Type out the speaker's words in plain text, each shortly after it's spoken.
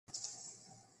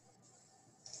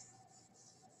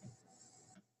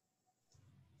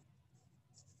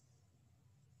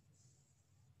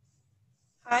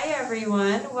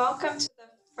everyone. Welcome to the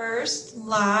first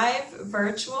live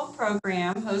virtual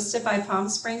program hosted by Palm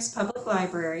Springs Public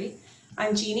Library.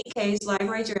 I'm Jeannie Kays,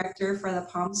 Library Director for the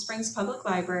Palm Springs Public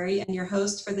Library and your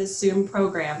host for this Zoom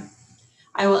program.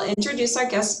 I will introduce our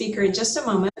guest speaker in just a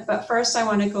moment, but first I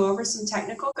want to go over some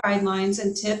technical guidelines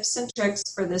and tips and tricks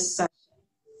for this session.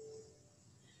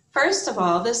 First of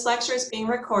all, this lecture is being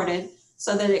recorded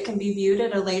so that it can be viewed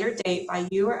at a later date by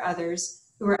you or others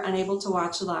who are unable to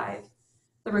watch live.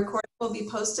 The recording will be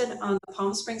posted on the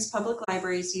Palm Springs Public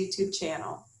Library's YouTube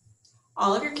channel.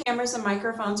 All of your cameras and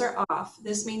microphones are off.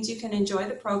 This means you can enjoy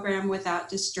the program without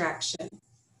distraction.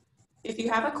 If you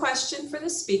have a question for the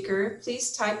speaker,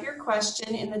 please type your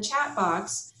question in the chat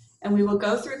box and we will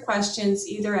go through questions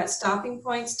either at stopping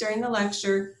points during the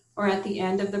lecture or at the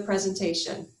end of the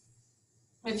presentation.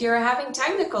 If you're having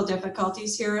technical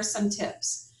difficulties, here are some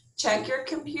tips. Check your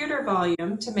computer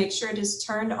volume to make sure it is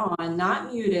turned on,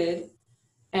 not muted,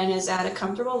 and is at a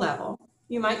comfortable level.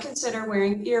 You might consider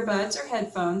wearing earbuds or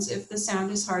headphones if the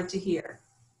sound is hard to hear.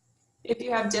 If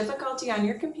you have difficulty on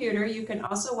your computer, you can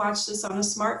also watch this on a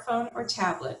smartphone or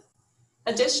tablet.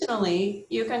 Additionally,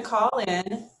 you can call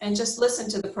in and just listen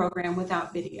to the program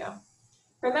without video.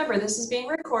 Remember, this is being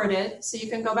recorded, so you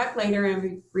can go back later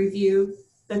and review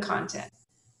the content.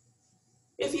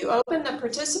 If you open the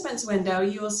participants window,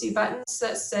 you will see buttons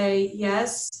that say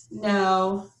yes,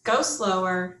 no, go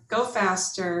slower, go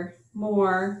faster,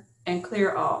 more, and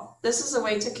clear all. This is a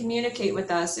way to communicate with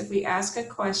us if we ask a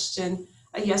question,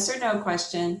 a yes or no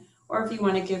question, or if you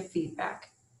want to give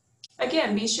feedback.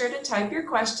 Again, be sure to type your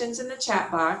questions in the chat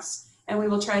box and we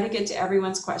will try to get to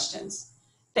everyone's questions.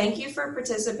 Thank you for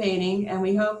participating and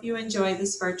we hope you enjoy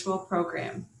this virtual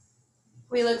program.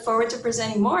 We look forward to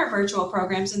presenting more virtual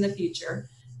programs in the future.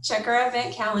 Check our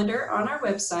event calendar on our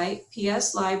website,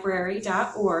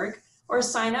 pslibrary.org, or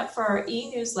sign up for our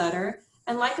e-newsletter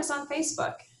and like us on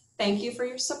Facebook. Thank you for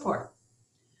your support.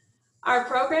 Our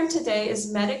program today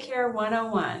is Medicare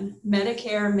 101,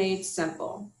 Medicare Made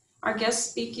Simple. Our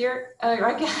guest speaker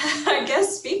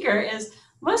is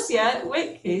Musia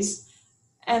Witkes,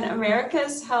 an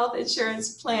America's Health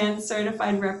Insurance Plan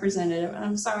Certified Representative. And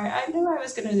I'm sorry, I knew I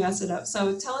was going to mess it up.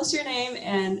 So tell us your name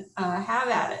and have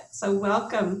at it. So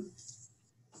welcome.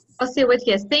 Musia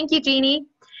Witkes. Thank you, Jeannie.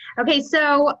 Okay,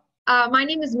 so my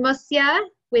name is Musia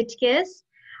Witkes.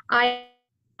 I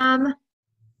am,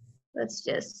 let's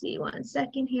just see 1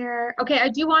 second here. Okay, I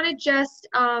do want to just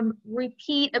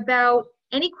repeat about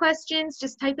any questions,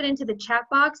 just type it into the chat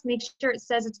box. Make sure it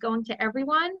says it's going to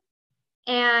everyone.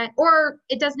 Or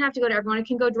it doesn't have to go to everyone, it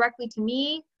can go directly to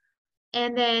me,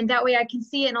 and then that way I can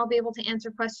see it and I'll be able to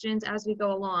answer questions as we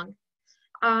go along.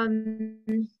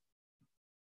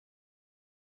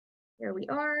 Here we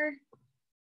are.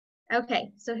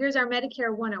 Okay, so here's our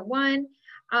Medicare 101.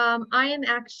 I am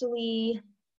actually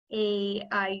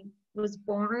I was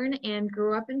born and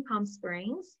grew up in Palm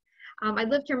Springs. I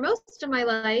lived here most of my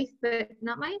life, but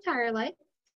not my entire life.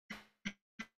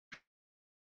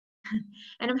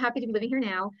 And I'm happy to be living here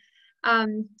now.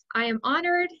 I am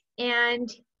honored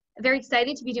and very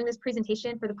excited to be doing this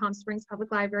presentation for the Palm Springs Public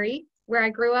Library, where I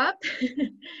grew up.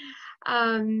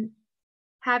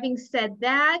 Having said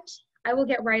that, I will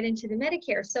get right into the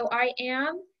Medicare. So I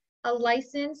am a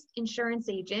licensed insurance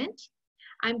agent.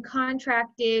 I'm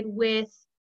contracted with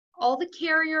all the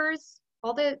carriers,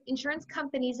 all the insurance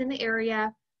companies in the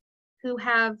area who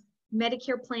have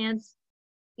Medicare plans,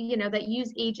 you know, that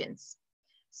use agents.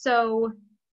 So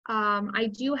I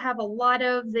do have a lot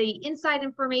of the inside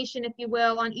information, if you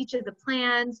will, on each of the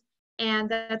plans, and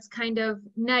that's kind of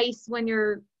nice when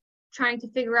you're trying to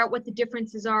figure out what the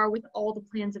differences are with all the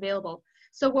plans available.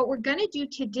 So what we're going to do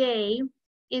today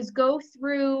is go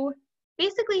through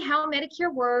basically how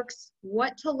Medicare works,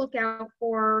 what to look out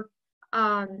for.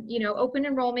 You know, open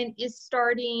enrollment is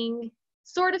starting,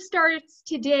 sort of starts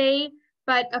today,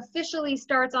 but officially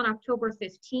starts on October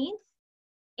 15th.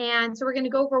 And so we're going to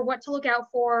go over what to look out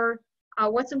for,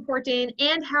 what's important,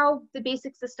 and how the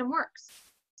basic system works.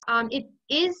 It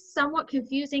is somewhat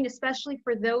confusing, especially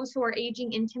for those who are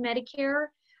aging into Medicare.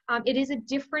 It is a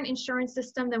different insurance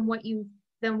system than what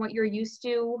you're used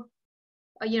to,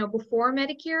 you know, before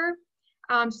Medicare.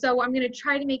 So I'm going to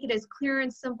try to make it as clear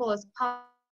and simple as possible.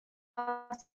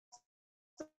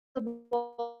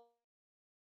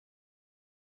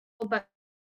 But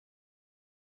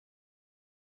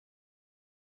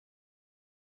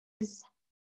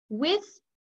with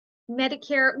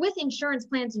Medicare, with insurance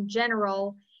plans in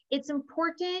general, it's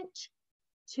important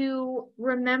to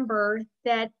remember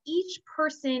that each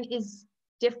person is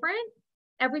different.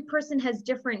 Every person has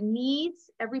different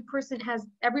needs. Every person has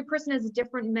a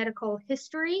different medical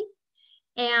history.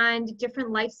 and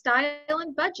different lifestyle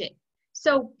and budget.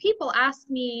 So people ask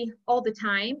me all the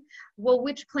time, well,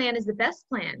 which plan is the best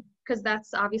plan? Because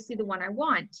that's obviously the one I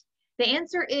want. The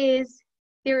answer is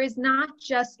there is not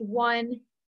just one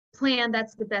plan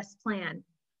that's the best plan.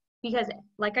 Because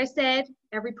like I said,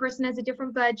 every person has a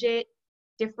different budget,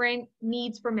 different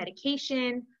needs for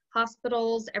medication,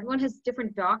 hospitals, everyone has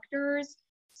different doctors,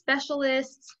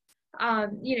 specialists,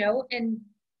 and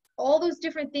all those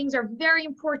different things are very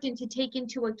important to take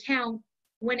into account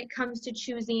when it comes to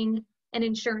choosing an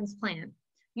insurance plan.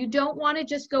 You don't want to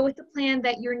just go with the plan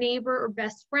that your neighbor or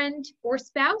best friend or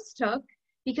spouse took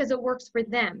because it works for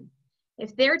them.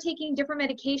 If they're taking different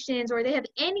medications or they have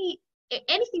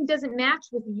anything doesn't match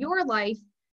with your life,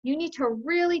 you need to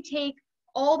really take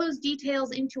all those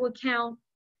details into account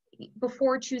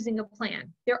before choosing a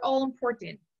plan. They're all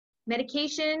important.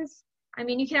 Medications, I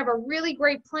mean, you can have a really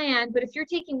great plan, but if you're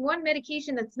taking one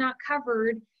medication that's not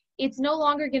covered, it's no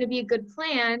longer going to be a good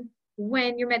plan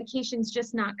when your medication's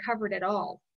just not covered at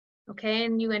all. Okay,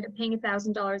 and you end up paying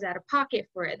 $1,000 out of pocket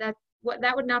for it. That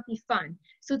would not be fun.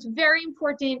 So it's very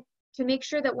important to make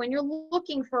sure that when you're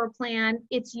looking for a plan,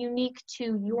 it's unique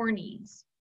to your needs.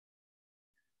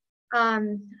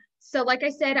 So like I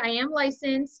said, I am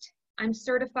licensed, I'm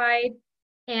certified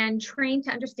and trained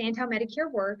to understand how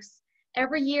Medicare works.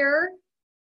 Every year,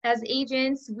 as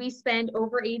agents, we spend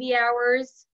over 80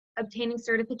 hours obtaining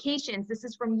certifications. This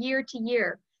is from year to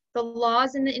year. The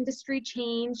laws in the industry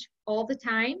change all the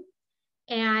time,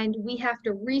 and we have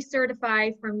to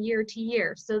recertify from year to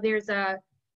year. So there's a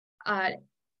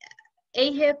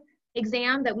AHIP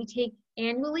exam that we take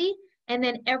annually, and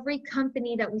then every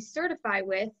company that we certify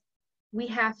with, we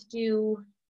have to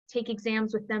take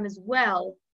exams with them as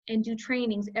well and do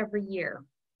trainings every year.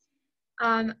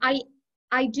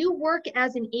 I do work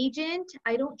as an agent.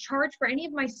 I don't charge for any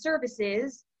of my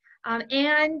services,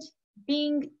 and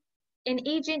being an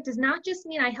agent does not just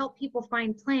mean I help people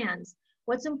find plans.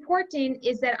 What's important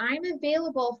is that I'm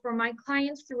available for my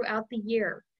clients throughout the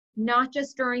year, not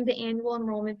just during the annual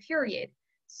enrollment period.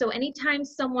 So anytime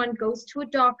someone goes to a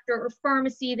doctor or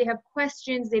pharmacy, they have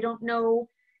questions, they don't know,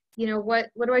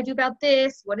 what do I do about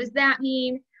this? What does that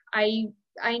mean? I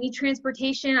need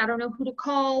transportation, I don't know who to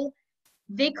call.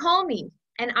 They call me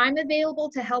and I'm available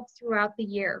to help throughout the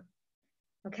year.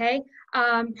 Okay,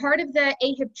 part of the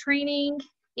AHIP training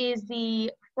is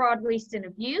the fraud, waste, and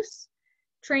abuse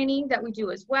training that we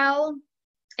do as well.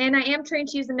 And I am trained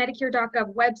to use the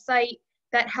Medicare.gov website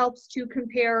that helps to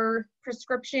compare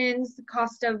prescriptions, the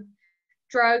cost of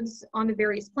drugs on the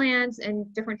various plans,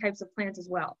 and different types of plans as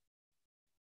well.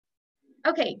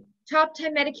 Okay, top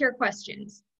 10 Medicare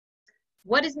questions.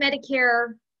 What is Medicare?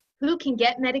 Who can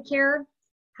get Medicare?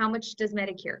 How much does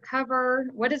Medicare cover?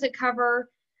 What does it cover?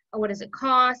 What does it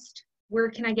cost? Where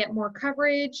can I get more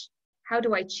coverage? How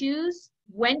do I choose?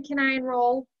 When can I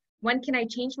enroll? When can I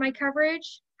change my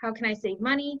coverage? How can I save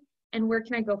money? And where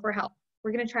can I go for help?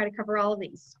 We're going to try to cover all of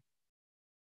these.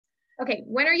 Okay,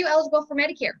 when are you eligible for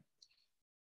Medicare?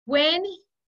 When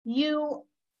you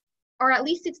are at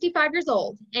least 65 years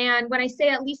old. And when I say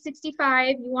at least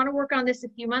 65, you want to work on this a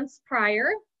few months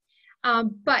prior.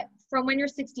 But from when you're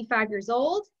 65 years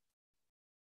old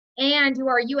and you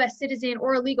are a U.S. citizen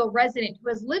or a legal resident who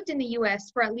has lived in the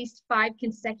U.S. for at least 5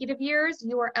 consecutive years,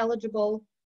 you are eligible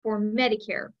for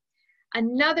Medicare.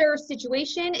 Another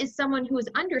situation is someone who is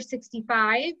under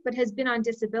 65 but has been on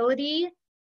disability,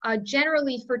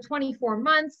 generally for 24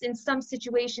 months. In some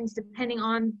situations, depending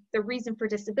on the reason for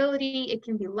disability, it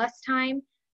can be less time.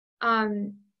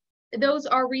 Those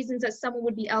are reasons that someone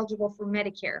would be eligible for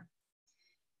Medicare.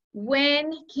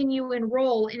 When can you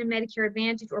enroll in a Medicare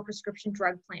Advantage or prescription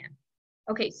drug plan?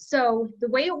 Okay, so the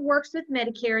way it works with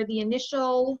Medicare, the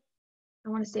initial, I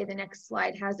want to say the next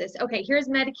slide has this. Okay, here's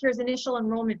Medicare's initial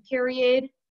enrollment period.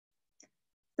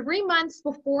 3 months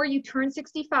before you turn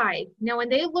 65. Now, when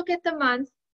they look at the month,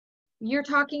 you're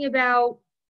talking about,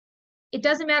 it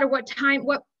doesn't matter what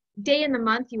day in the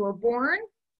month you were born.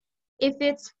 If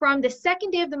it's from the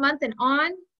second day of the month and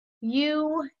on,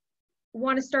 you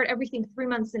want to start everything 3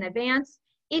 months in advance.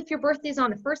 If your birthday is on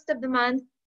the first of the month,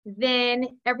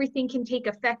 then everything can take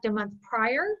effect a month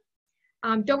prior.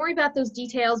 Don't worry about those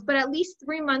details, but at least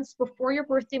 3 months before your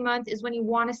birthday month is when you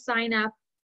want to sign up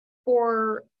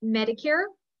for Medicare.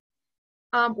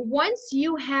 Once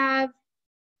you have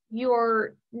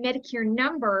your Medicare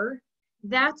number,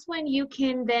 that's when you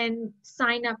can then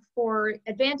sign up for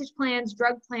Advantage plans,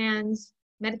 drug plans,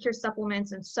 Medicare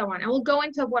supplements, and so on. And we'll go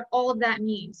into what all of that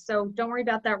means, so don't worry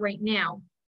about that right now.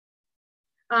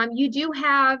 You do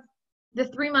have the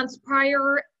 3 months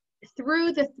prior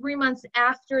through the 3 months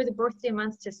after the birthday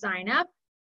month to sign up.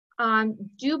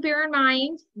 Do bear in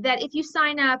mind that if you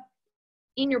sign up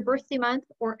in your birthday month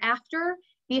or after,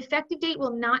 the effective date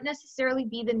will not necessarily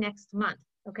be the next month,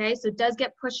 okay? So it does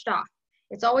get pushed off.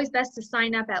 It's always best to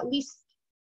sign up at least,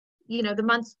 you know, the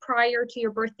months prior to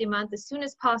your birthday month as soon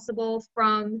as possible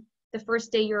from the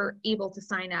first day you're able to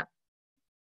sign up.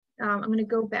 I'm going to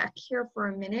go back here for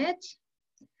a minute.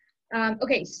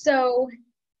 Okay, so,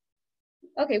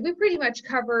 okay, we pretty much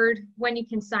covered when you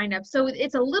can sign up. So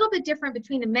it's a little bit different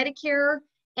between the Medicare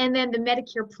and then the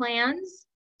Medicare plans.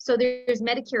 So there's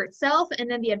Medicare itself and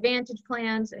then the Advantage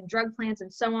plans and drug plans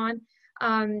and so on.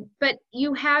 But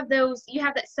you have those, you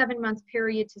have that 7-month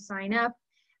period to sign up.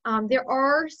 There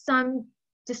are some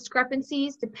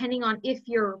discrepancies depending on if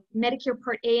your Medicare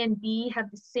Part A and B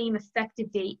have the same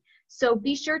effective date. So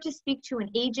be sure to speak to an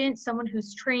agent, someone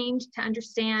who's trained to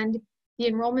understand the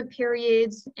enrollment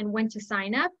periods and when to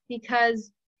sign up,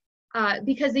 because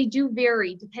they do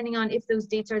vary depending on if those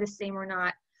dates are the same or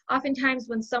not. Oftentimes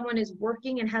when someone is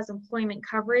working and has employment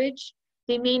coverage,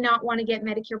 they may not want to get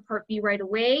Medicare Part B right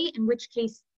away, in which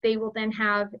case they will then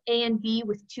have A and B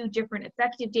with 2 different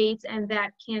effective dates, and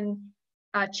that can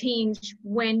change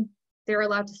when they're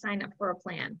allowed to sign up for a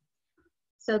plan.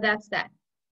 So that's that.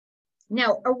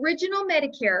 Now, original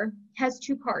Medicare has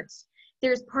 2 parts.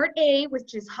 There's Part A,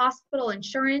 which is hospital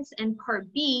insurance, and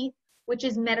Part B, which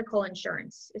is medical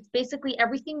insurance. It's basically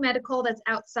everything medical that's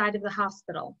outside of the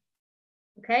hospital.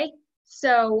 Okay,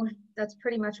 so that's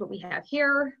pretty much what we have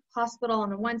here. Hospital on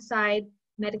the one side,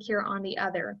 Medicare on the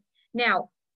other. Now,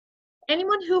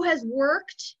 anyone who has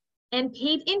worked and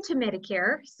paid into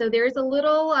Medicare, so there's a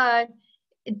little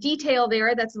detail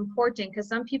there that's important, because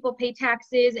some people pay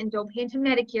taxes and don't pay into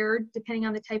Medicare depending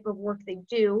on the type of work they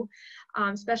do,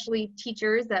 especially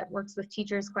teachers. That works with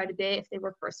teachers quite a bit if they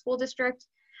work for a school district.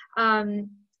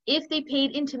 If they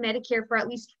paid into Medicare for at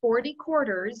least 40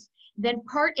 quarters, then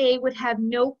Part A would have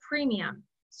no premium.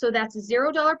 So that's a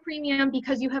 $0 premium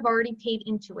because you have already paid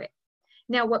into it.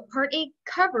 Now, what Part A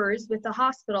covers with the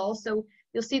hospital, so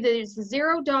you'll see that there's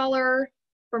 $0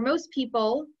 for most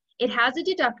people. It has a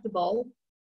deductible,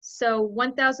 so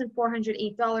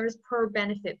 $1,408 per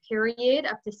benefit period,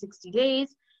 up to 60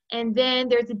 days. And then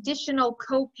there's additional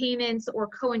co-payments or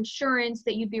co-insurance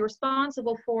that you'd be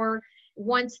responsible for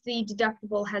once the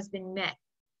deductible has been met,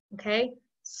 okay?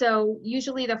 So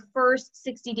usually the first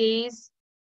 60 days,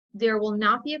 there will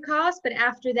not be a cost, but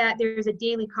after that, there's a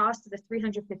daily cost of the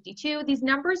 $352. These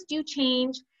numbers do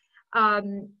change,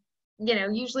 you know,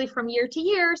 usually from year to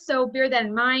year, so bear that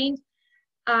in mind.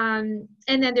 And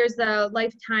then there's the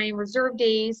lifetime reserve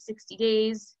days, 60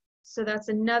 days. So that's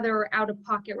another out of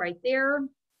pocket right there.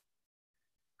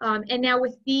 And now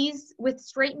with these, with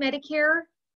straight Medicare,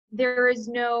 there is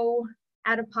no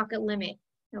out of pocket limit.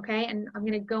 Okay, and I'm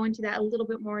going to go into that a little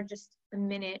bit more in just a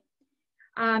minute.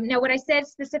 Now, what I said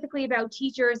specifically about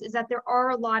teachers is that there are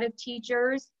a lot of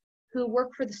teachers who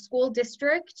work for the school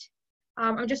district.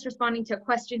 I'm just responding to a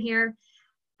question here.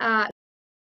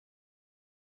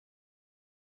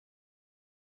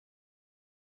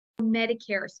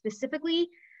 Medicare specifically,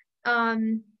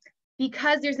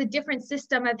 because there's a different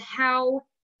system of how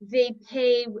they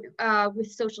pay with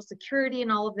Social Security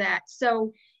and all of that.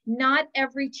 So not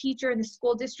every teacher in the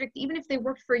school district, even if they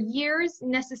worked for years,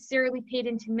 necessarily paid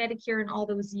into Medicare in all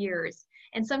those years.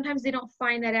 And sometimes they don't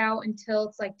find that out until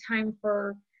it's like time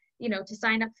for, you know, to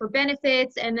sign up for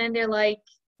benefits. And then they're like,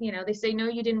 you know, they say, no,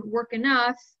 you didn't work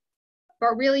enough,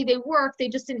 but really they worked, they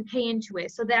just didn't pay into it.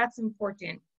 So that's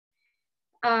important.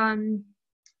 I'm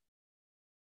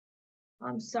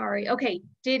sorry. Okay,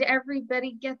 did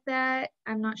everybody get that?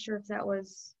 I'm not sure if that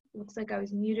was, looks like I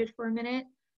was muted for a minute.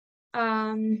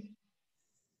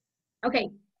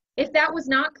 Okay, if that was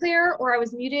not clear or I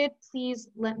was muted, please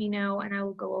let me know and I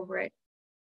will go over it.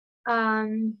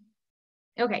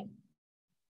 Okay,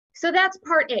 so that's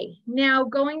Part A. Now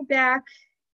going back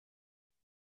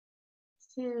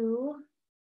to,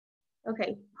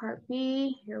 okay, Part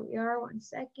B, here we are, 1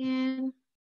 second.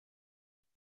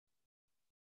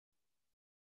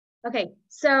 Okay,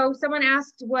 so someone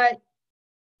asked what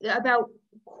about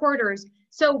quarters.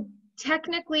 So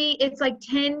technically it's like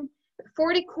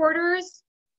 40 quarters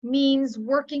means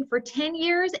working for 10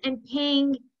 years and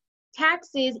paying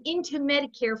taxes into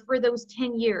Medicare for those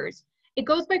 10 years. It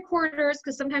goes by quarters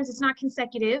because sometimes it's not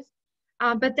consecutive,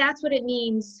 but that's what it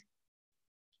means,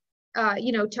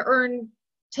 you know, to earn,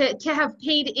 to have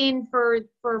paid in for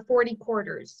 40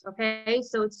 quarters, okay?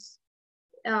 So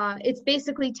it's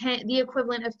basically the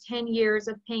equivalent of 10 years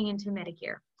of paying into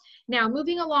Medicare. Now,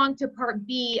 moving along to Part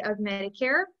B of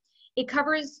Medicare, it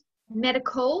covers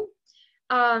medical.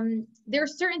 There are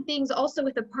certain things also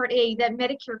with the Part A that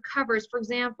Medicare covers. For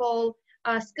example,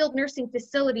 skilled nursing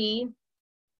facility,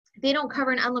 they don't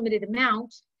cover an unlimited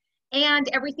amount, and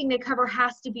everything they cover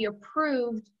has to be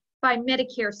approved by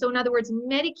Medicare. So in other words,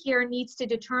 Medicare needs to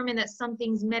determine that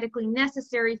something's medically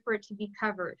necessary for it to be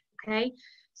covered, okay?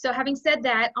 So having said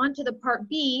that, on to the Part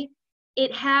B,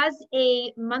 it has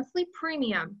a monthly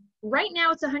premium. Right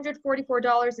now it's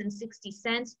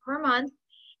 $144.60 per month.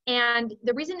 And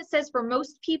the reason it says for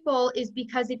most people is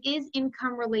because it is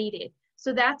income related.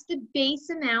 So that's the base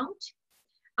amount.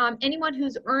 Anyone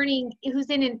who's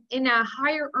in a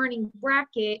higher earning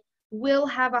bracket will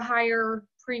have a higher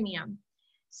premium.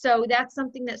 So that's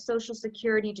something that Social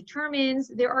Security determines.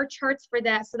 There are charts for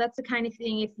that. So that's the kind of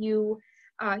thing, if you,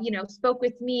 spoke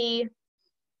with me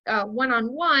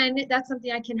one-on-one, that's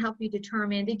something I can help you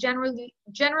determine. They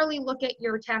generally look at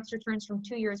your tax returns from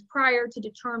 2 years prior to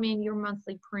determine your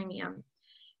monthly premium.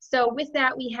 So with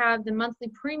that, we have the monthly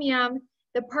premium.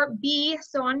 The Part B,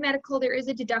 so on medical, there is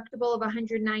a deductible of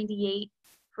 $198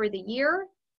 for the year.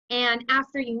 And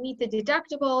after you meet the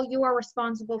deductible, you are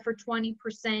responsible for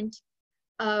 20%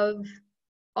 of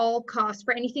all costs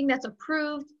for anything that's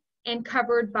approved and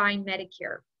covered by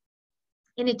Medicare.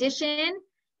 In addition,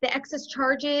 the excess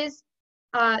charges,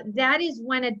 that is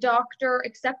when a doctor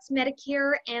accepts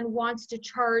Medicare and wants to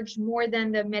charge more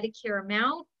than the Medicare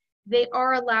amount. They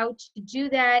are allowed to do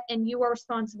that, and you are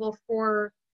responsible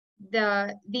for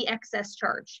the excess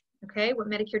charge, okay, what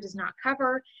Medicare does not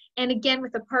cover. And again,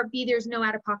 with the Part B, there's no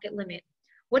out-of-pocket limit.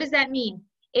 What does that mean?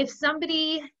 If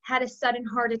somebody had a sudden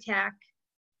heart attack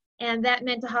and that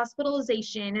meant a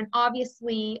hospitalization and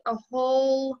obviously a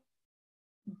whole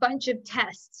bunch of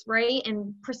tests, right,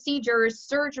 and procedures,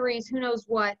 surgeries, who knows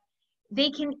what, they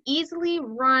can easily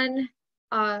run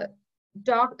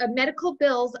medical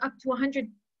bills up to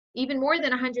even more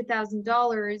than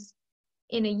 $100,000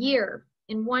 in a year.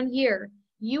 In 1 year,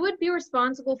 you would be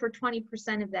responsible for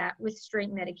 20% of that with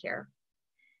straight Medicare.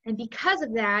 And because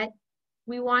of that,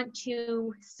 we want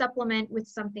to supplement with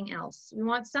something else. We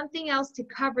want something else to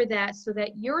cover that so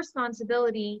that your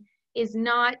responsibility is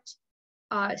not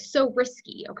so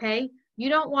risky, okay? You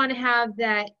don't want to have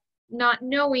that not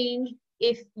knowing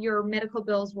if your medical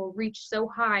bills will reach so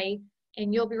high,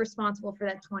 and you'll be responsible for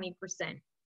that 20%.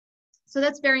 So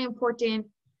that's very important.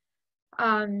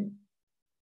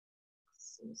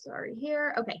 Sorry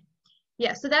here. Okay.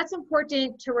 Yeah, so that's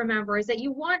important to remember, is that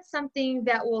you want something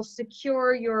that will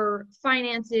secure your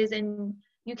finances, and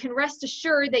you can rest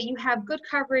assured that you have good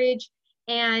coverage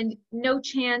and no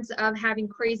chance of having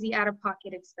crazy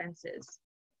out-of-pocket expenses.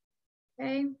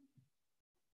 Okay.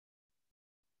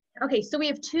 Okay, so we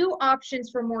have two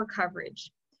options for more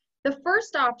coverage. The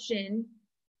first option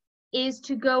is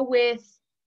to go with,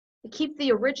 keep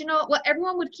the original, well,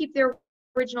 everyone would keep their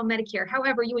original Medicare.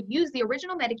 However, you would use the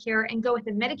original Medicare and go with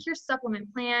a Medicare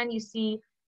Supplement plan. You see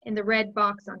in the red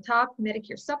box on top,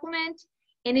 Medicare Supplement,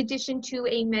 in addition to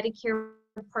a Medicare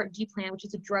Part D plan, which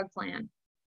is a drug plan.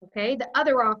 Okay, the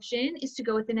other option is to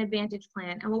go with an Advantage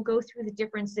plan, and we'll go through the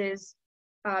differences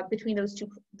between those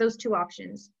two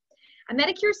options. A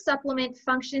Medicare Supplement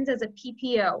functions as a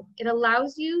PPO. It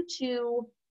allows you to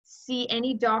see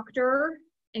any doctor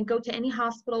and go to any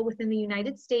hospital within the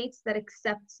United States that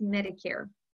accepts Medicare.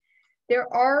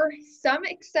 There are some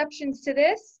exceptions to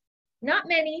this, not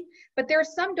many, but there are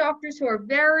some doctors who are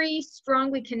very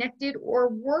strongly connected or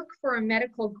work for a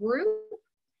medical group,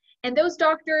 and those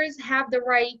doctors have the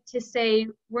right to say,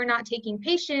 we're not taking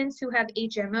patients who have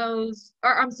HMOs,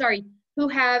 or I'm sorry, who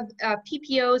have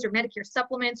PPOs or Medicare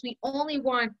Supplements. We only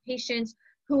want patients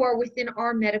who are within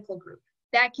our medical group.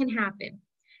 That can happen.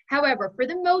 However, for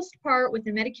the most part, with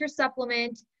the Medicare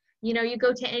Supplement, you know, you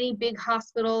go to any big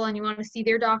hospital and you want to see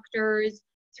their doctors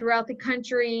throughout the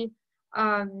country.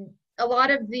 A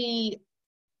lot of the,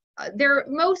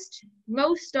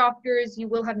 most doctors you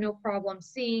will have no problem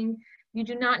seeing. You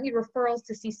do not need referrals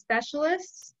to see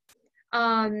specialists.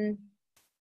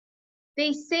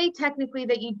 They say technically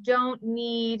that you don't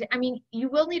need, I mean, you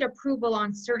will need approval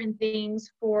on certain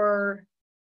things for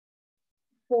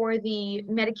the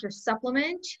Medicare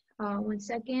Supplement. One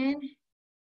second.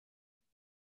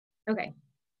 Okay.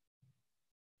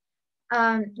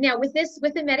 Now with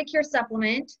the Medicare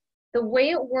Supplement, the way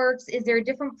it works is there are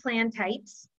different plan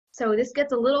types. So this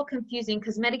gets a little confusing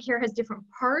because Medicare has different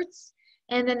parts,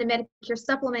 and then the Medicare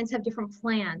Supplements have different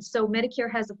plans. So Medicare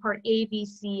has a Part A, B,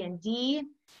 C, and D,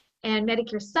 and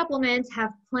Medicare Supplements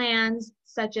have plans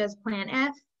such as Plan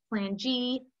F, Plan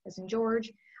G, as in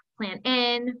George, Plan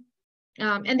N,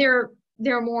 and there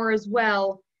are more as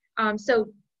well. So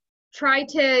try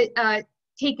to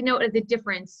take note of the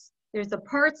difference. There's the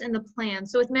parts and the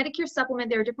plans. So with Medicare Supplement,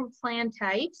 there are different plan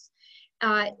types.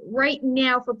 Right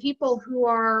now, for people who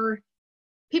are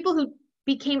people who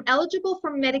became eligible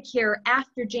for Medicare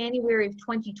after January of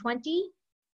 2020,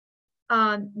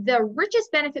 the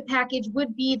richest benefit package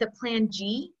would be the Plan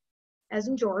G, as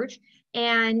in George.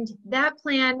 And that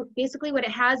plan, basically what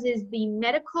it has is the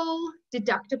medical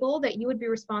deductible that you would be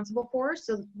responsible for.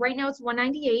 So right now it's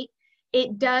 $198.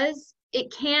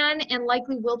 It can and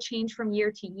likely will change from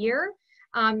year to year.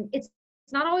 It's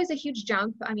not always a huge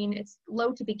jump. I mean, it's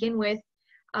low to begin with.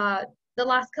 The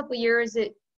last couple of years,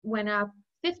 it went up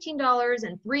 $15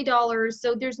 and $3.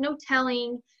 So there's no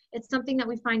telling. It's something that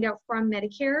we find out from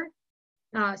Medicare.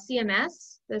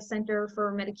 CMS, the Center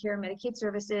for Medicare and Medicaid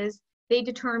Services, they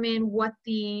determine what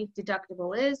the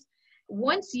deductible is.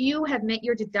 Once you have met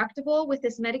your deductible with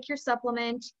this Medicare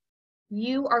supplement,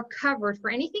 you are covered. For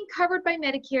anything covered by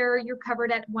Medicare, you're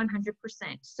covered at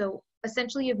 100%. So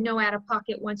essentially you have no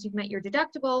out-of-pocket once you've met your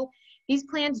deductible. These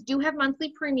plans do have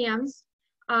monthly premiums.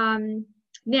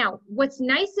 Now, what's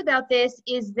nice about this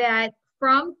is that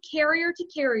from carrier to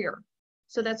carrier,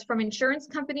 so that's from insurance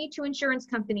company to insurance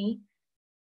company,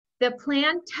 the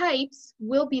plan types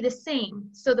will be the same.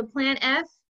 So the Plan F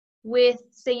with,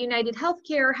 say, United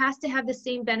Healthcare has to have the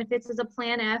same benefits as a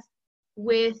Plan F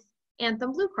with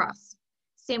Anthem Blue Cross.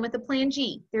 Same with the Plan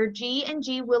G. Their G and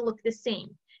G will look the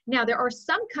same. Now, there are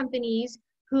some companies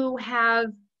who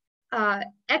have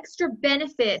extra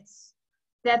benefits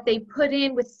that they put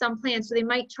in with some plans. So they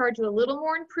might charge you a little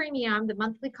more in premium, the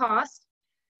monthly cost,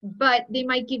 but they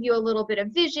might give you a little bit of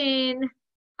vision,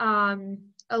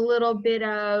 a little bit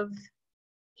of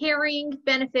hearing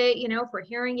benefit, you know, for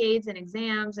hearing aids and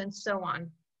exams and so on.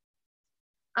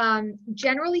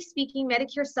 Generally speaking,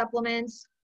 Medicare supplements,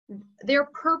 their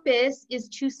purpose is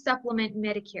to supplement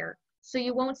Medicare. So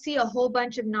you won't see a whole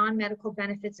bunch of non-medical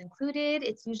benefits included.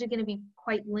 It's usually going to be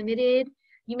quite limited.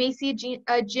 You may see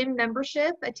a gym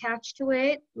membership attached to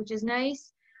it, which is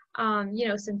nice. You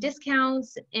know, some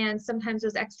discounts and sometimes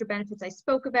those extra benefits I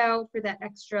spoke about for that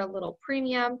extra little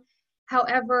premium.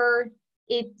 However,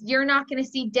 you're not going to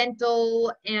see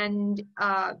dental and,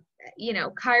 you know,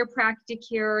 chiropractic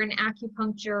care and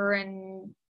acupuncture and,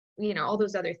 you know, all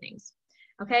those other things.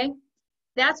 Okay,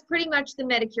 that's pretty much the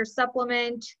Medicare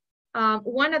supplement.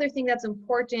 One other thing that's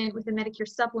important with the Medicare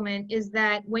supplement is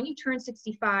that when you turn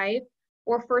 65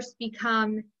 or first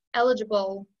become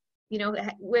eligible, you know,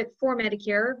 for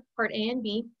Medicare Part A and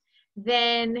B,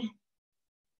 then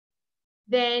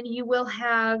you will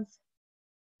have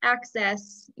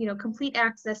access, you know, complete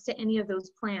access to any of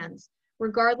those plans,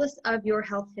 regardless of your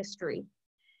health history.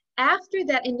 After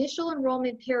that initial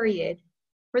enrollment period,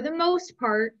 for the most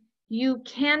part, you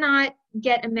cannot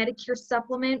get a Medicare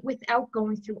supplement without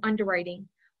going through underwriting.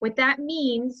 What that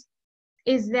means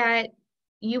is that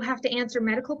you have to answer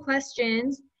medical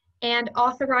questions and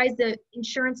authorize the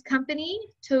insurance company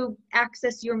to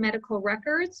access your medical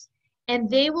records, and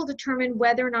they will determine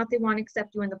whether or not they want to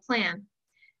accept you in the plan.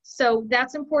 So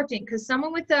that's important because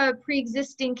someone with a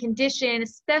pre-existing condition,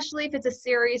 especially if it's a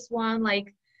serious one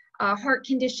like a heart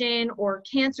condition or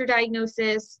cancer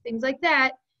diagnosis, things like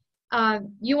that,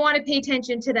 you want to pay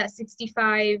attention to that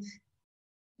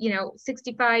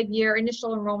 65-year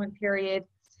initial enrollment period.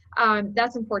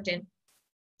 That's important.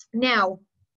 Now,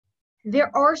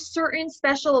 there are certain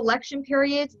special election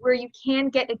periods where you can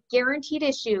get a guaranteed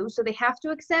issue, so they have to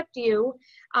accept you,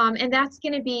 and that's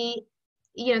going to be,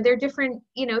 you know, they're different.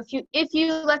 You know, if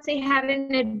you let's say had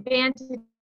an Advantage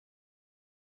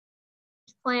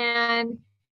plan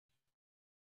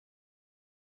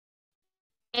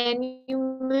and you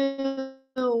move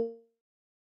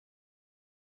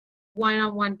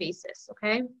one-on-one basis,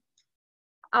 okay?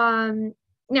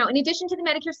 Now, in addition to the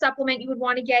Medicare supplement, you would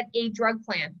want to get a drug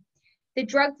plan. The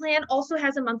drug plan also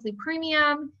has a monthly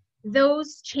premium.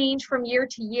 Those change from year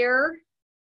to year.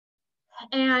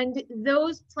 And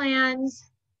those plans,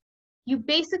 you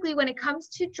basically, when it comes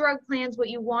to drug plans, what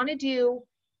you want to do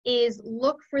is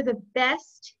look for the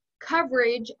best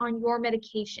coverage on your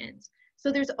medications.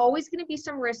 So there's always going to be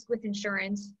some risk with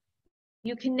insurance.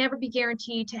 You can never be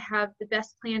guaranteed to have the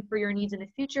best plan for your needs in the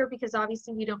future because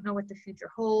obviously we don't know what the future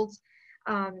holds.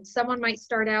 Someone might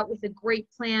start out with a great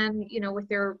plan, you know, with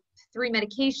their 3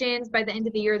 medications. By the end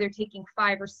of the year, they're taking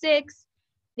 5 or 6.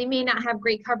 They may not have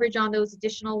great coverage on those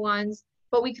additional ones,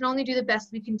 but we can only do the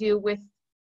best we can do with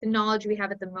the knowledge we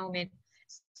have at the moment.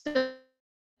 So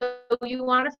you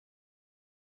want to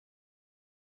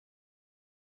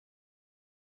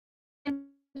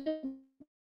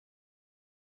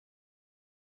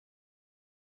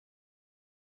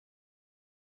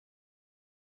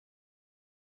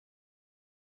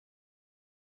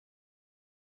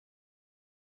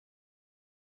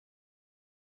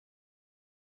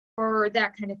or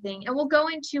that kind of thing. And we'll go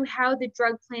into how the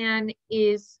drug plan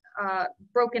is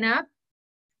broken up.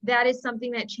 That is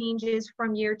something that changes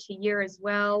from year to year as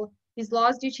well. These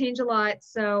laws do change a lot,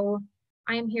 so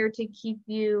I am here to keep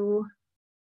you,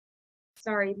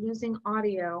 sorry, losing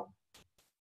audio.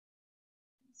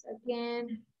 1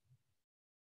 second.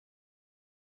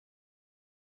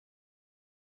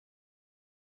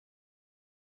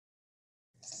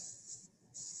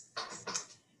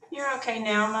 You're okay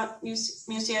now,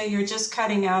 Musia. You're just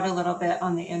cutting out a little bit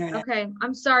on the internet. Okay,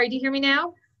 I'm sorry. Do you hear me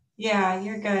now? Yeah,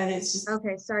 you're good. It's just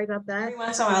okay. Sorry about that. every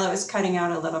once in a while it was cutting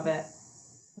out a little bit.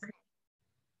 Okay.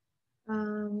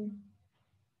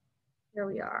 Here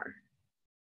we are.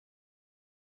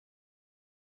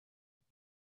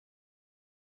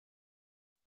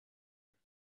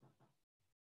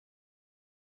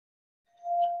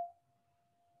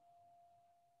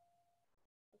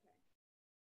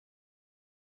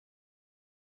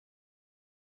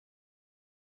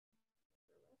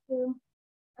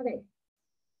 Okay.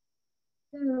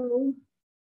 So,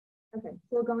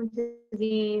 we'll go into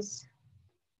these.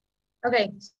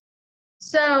 Okay.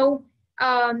 So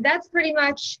that's pretty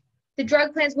much the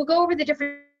drug plans. We'll go over the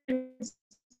different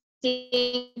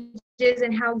stages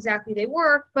and how exactly they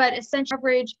work, but essential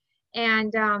coverage,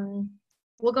 and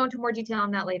we'll go into more detail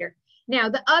on that later. Now,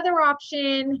 the other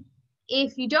option,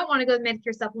 if you don't want to go the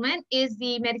Medicare supplement, is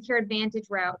the Medicare Advantage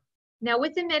route. Now,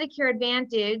 with the Medicare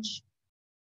Advantage,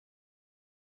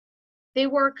 they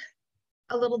work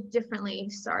a little differently.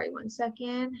 Sorry, 1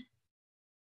 second.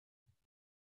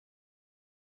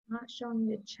 Not showing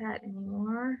the chat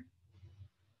anymore.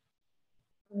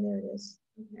 Oh, there it is.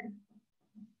 Okay.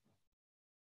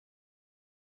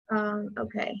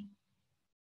 Okay.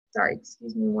 Sorry,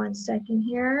 excuse me 1 second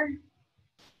here.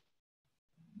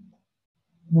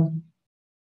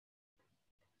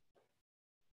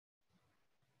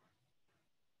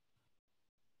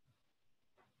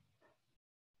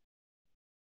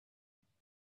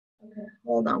 Okay,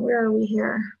 hold on, where are we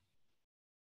here?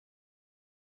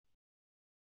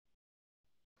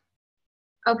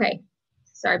 Okay,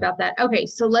 sorry about that. Okay,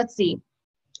 so let's see.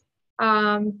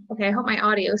 Okay, I hope my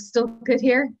audio is still good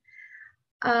here.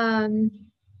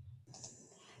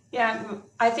 Yeah,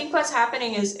 I think what's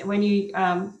happening is when you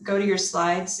go to your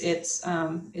slides, it's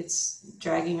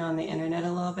dragging on the internet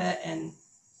a little bit, and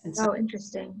so oh,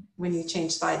 interesting. when you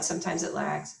change slides, sometimes it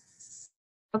lags.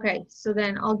 Okay, so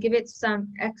then I'll give it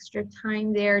some extra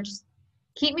time there. Just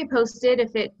keep me posted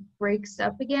if it breaks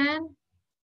up again.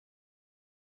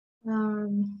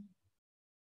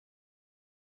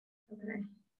 Okay.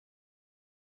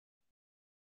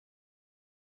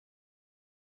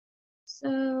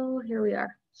 So here we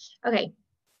are. Okay.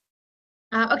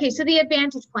 Okay, so the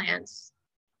Advantage plans.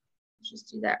 Let's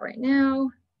just do that right now.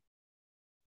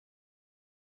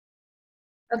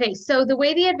 Okay, so the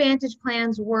way the Advantage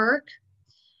plans work,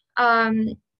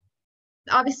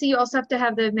 obviously you also have to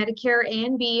have the Medicare A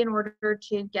and B in order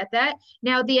to get that.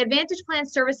 Now, the Advantage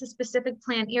plans service a specific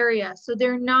plan area, so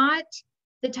they're not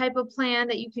the type of plan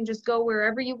that you can just go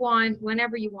wherever you want,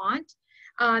 whenever you want.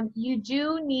 You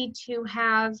do need to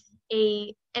have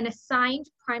an assigned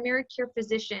primary care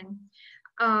physician.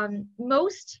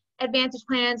 Most Advantage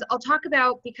plans, I'll talk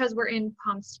about because we're in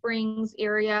Palm Springs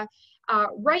area.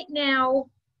 Right now,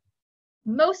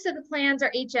 most of the plans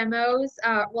are HMOs.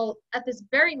 Well, at this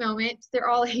very moment, they're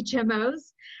all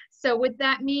HMOs. So what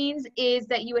that means is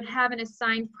that you would have an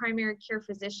assigned primary care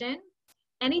physician.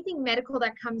 Anything medical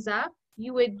that comes up,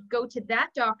 you would go to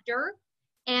that doctor,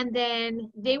 and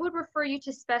then they would refer you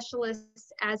to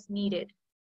specialists as needed.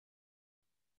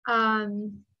 Got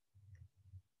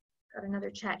another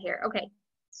chat here. Okay,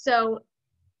 so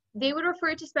they would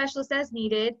refer you to specialists as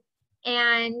needed,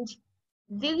 and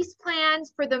these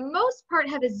plans, for the most part,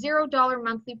 have a $0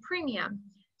 monthly premium.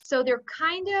 So they're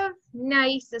kind of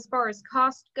nice as far as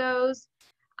cost goes.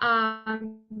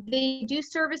 They do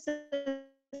service a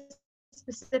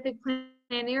specific plan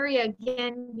area,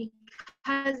 again,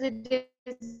 because it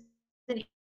is an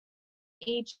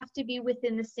age, have to be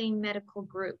within the same medical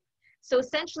group. So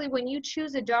essentially, when you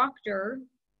choose a doctor,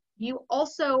 you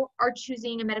also are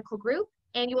choosing a medical group,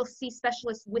 and you will see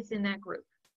specialists within that group.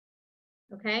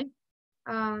 Okay?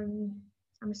 I'm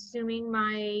assuming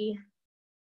my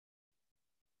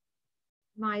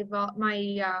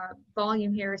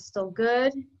volume here is still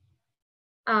good.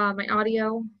 My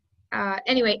audio.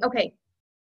 Anyway, okay.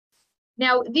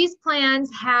 Now these plans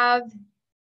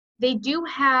they do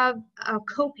have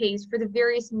co-pays for the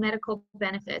various medical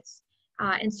benefits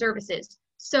and services.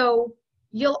 So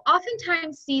you'll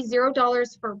oftentimes see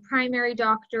 $0 for primary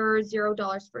doctor,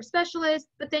 $0 for specialist,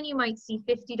 but then you might see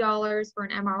 $50 for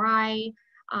an MRI.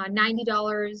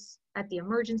 $90 at the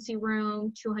emergency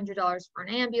room, $200 for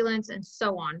an ambulance, and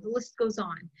so on. The list goes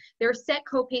on. There are set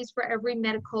copays for every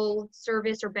medical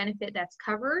service or benefit that's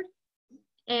covered.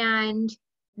 And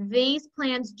these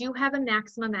plans do have a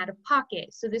maximum out of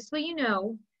pocket. So this way you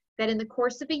know that in the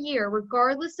course of a year,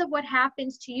 regardless of what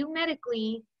happens to you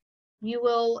medically, you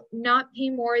will not pay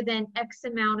more than X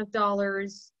amount of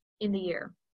dollars in the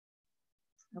year.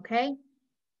 Okay?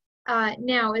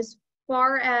 Now, as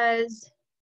far as,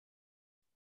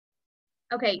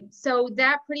 okay, so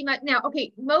that pretty much, now,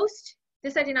 okay, most,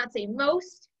 this I did not say,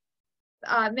 most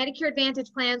Medicare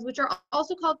Advantage plans, which are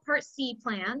also called Part C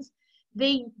plans,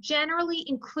 they generally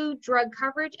include drug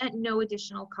coverage at no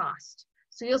additional cost.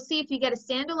 So you'll see if you get a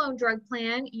standalone drug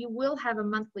plan, you will have a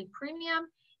monthly premium.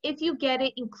 If you get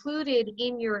it included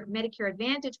in your Medicare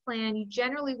Advantage plan, you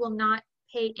generally will not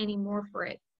pay any more for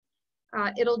it.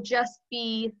 It'll just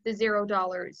be the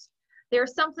 $0. There are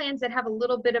some plans that have a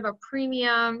little bit of a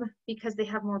premium because they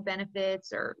have more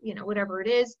benefits or, you know, whatever it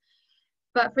is.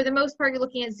 But for the most part, you're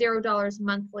looking at $0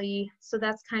 monthly. So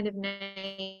that's kind of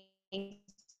nice.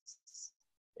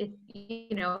 If,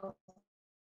 you know,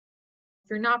 if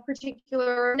you're not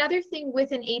particular. Another thing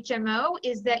with an HMO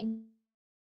is that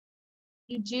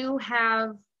you do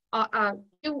have,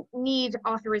 you need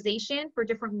authorization for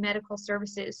different medical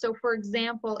services. So for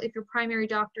example, if your primary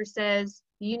doctor says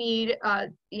you need,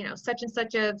 you know, such and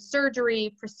such a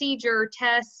surgery, procedure,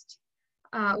 test,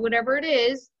 whatever it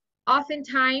is,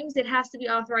 oftentimes it has to be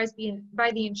authorized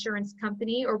by the insurance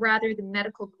company, or rather the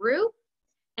medical group,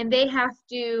 and they have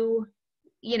to,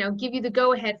 you know, give you the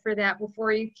go-ahead for that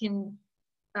before you can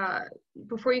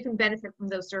benefit from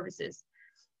those services.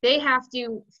 They have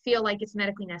to feel like it's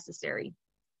medically necessary.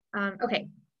 Okay.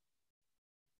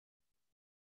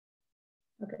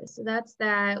 Okay, so that's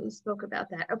that. We spoke about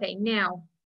that. Okay, now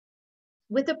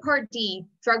with the Part D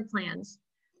drug plans,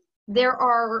 there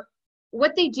are,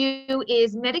 what they do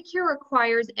is Medicare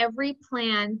requires every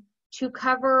plan to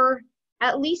cover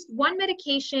at least one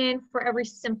medication for every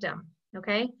symptom,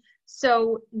 okay?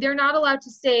 So they're not allowed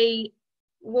to say,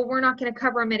 well, we're not going to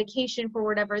cover a medication for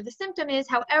whatever the symptom is.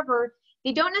 However,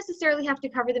 they don't necessarily have to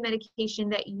cover the medication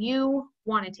that you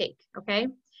want to take, okay?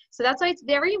 So that's why it's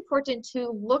very important to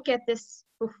look at this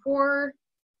before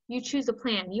you choose a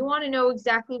plan. You want to know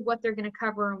exactly what they're going to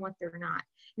cover and what they're not.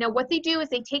 Now, what they do is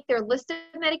they take their list of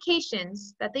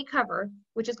medications that they cover,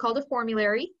 which is called a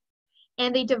formulary,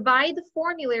 and they divide the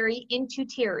formulary into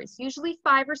tiers, usually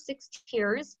 5 or 6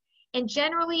 tiers, and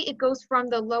generally it goes from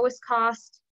the lowest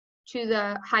cost to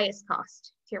the highest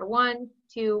cost, tier 1,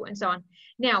 2, and so on.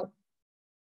 Now,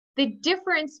 the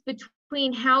difference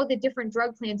between how the different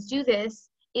drug plans do this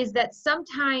is that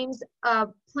sometimes a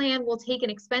plan will take an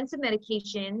expensive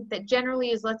medication that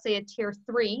generally is, let's say, a tier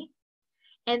 3,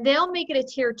 and they'll make it a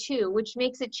tier 2, which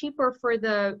makes it cheaper for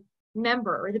the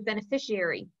member or the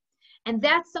beneficiary. And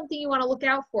that's something you want to look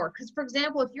out for. Because, for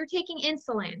example, if you're taking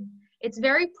insulin, it's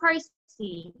very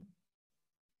pricey.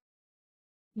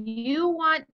 You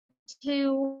want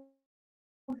to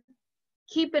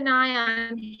keep an eye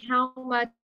on how much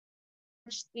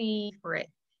for it.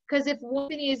 Because if one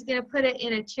company is going to put it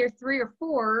in a tier 3 or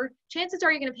 4, chances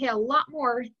are you're going to pay a lot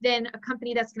more than a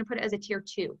company that's going to put it as a tier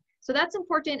 2. So that's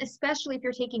important, especially if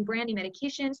you're taking brand new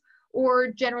medications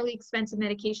or generally expensive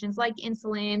medications like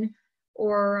insulin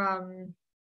or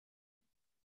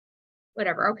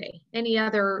whatever, okay, any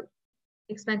other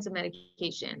expensive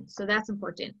medication. So that's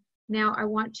important. Now I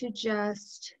want to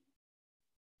just,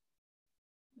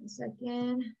 1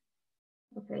 second.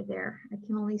 Okay, there. I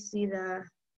can only see the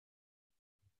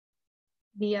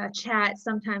chat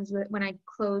sometimes when I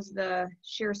close the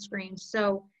share screen.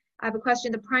 So I have a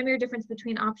question. The primary difference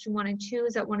between option 1 and 2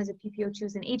 is that one is a PPO, 2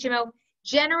 is an HMO.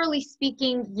 Generally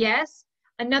speaking, yes.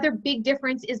 Another big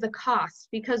difference is the cost,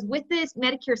 because with this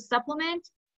Medicare supplement,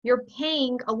 you're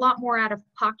paying a lot more out of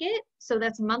pocket. So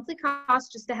that's monthly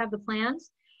cost just to have the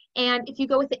plans. And if you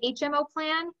go with the HMO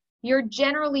plan, you're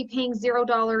generally paying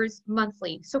 $0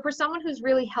 monthly. So for someone who's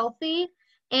really healthy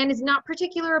and is not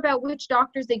particular about which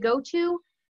doctors they go to,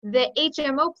 the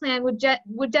HMO plan would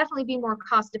definitely be more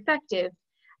cost effective.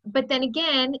 But then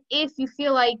again, if you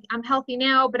feel like I'm healthy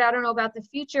now, but I don't know about the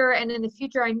future, and in the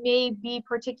future I may be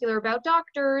particular about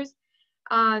doctors,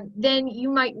 then you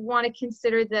might want to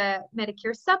consider the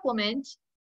Medicare supplement,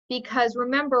 because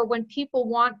remember, when people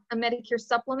want a Medicare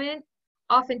supplement,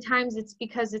 oftentimes it's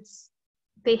because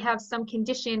they have some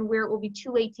condition where it will be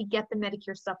too late to get the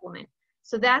Medicare supplement.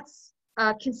 So that's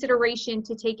a consideration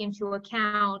to take into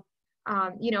account,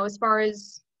 you know, as far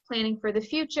as planning for the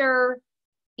future,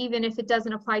 even if it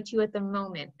doesn't apply to you at the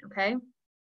moment, okay?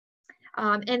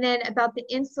 And then about the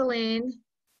insulin,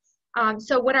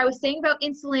 So what I was saying about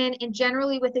insulin and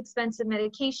generally with expensive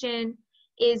medication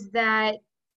is that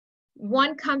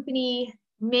one company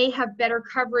may have better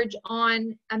coverage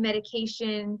on a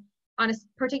medication, on a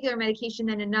particular medication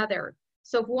than another.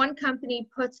 So if one company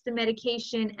puts the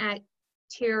medication at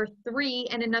tier 3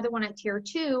 and another one at tier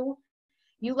 2,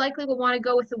 you likely will want to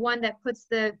go with the one that puts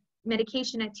the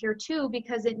medication at tier 2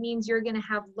 because it means you're going to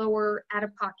have lower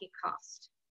out-of-pocket cost.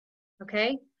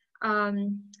 Okay?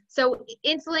 So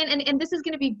insulin, and this is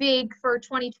going to be big for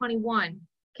 2021,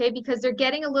 okay, because they're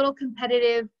getting a little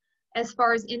competitive as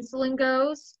far as insulin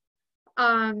goes.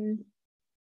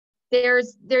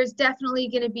 There's definitely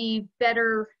going to be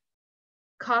better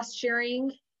cost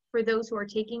sharing for those who are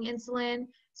taking insulin.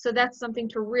 So that's something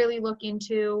to really look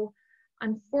into.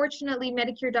 Unfortunately,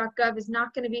 Medicare.gov is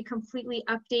not going to be completely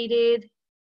updated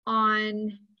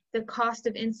on the cost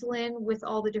of insulin with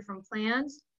all the different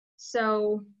plans.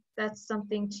 So that's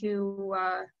something to,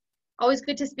 always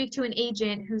good to speak to an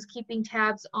agent who's keeping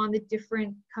tabs on the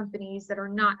different companies that are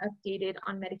not updated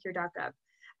on Medicare.gov.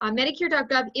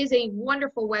 Medicare.gov is a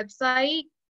wonderful website.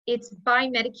 It's by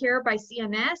Medicare, by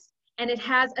CMS, and it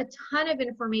has a ton of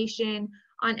information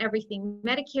on everything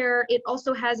Medicare. It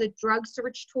also has a drug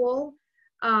search tool.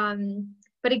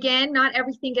 But again, not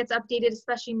everything gets updated,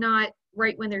 especially not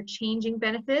right when they're changing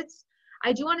benefits.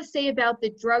 I do want to say about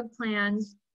the drug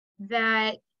plans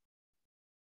that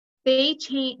they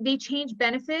change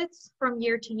benefits from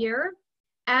year to year,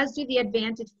 as do the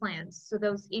Advantage plans. So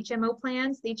those HMO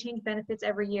plans, they change benefits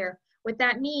every year. What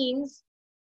that means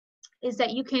is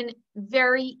that you can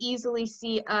very easily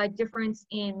see a difference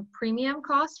in premium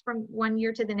costs from one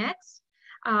year to the next.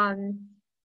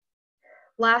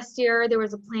 Last year, there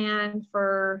was a plan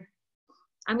for,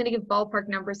 I'm going to give ballpark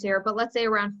numbers here, but let's say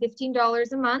around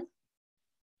 $15 a month.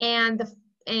 And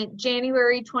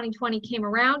January 2020 came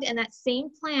around, and that same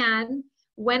plan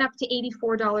went up to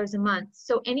 $84 a month.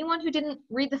 So anyone who didn't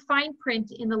read the fine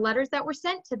print in the letters that were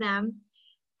sent to them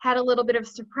had a little bit of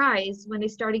surprise when they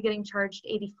started getting charged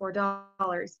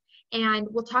 $84. And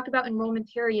we'll talk about enrollment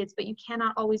periods, but you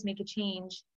cannot always make a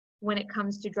change when it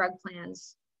comes to drug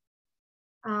plans.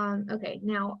 Okay,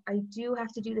 now I do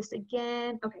have to do this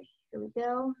again. Okay, here we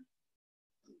go.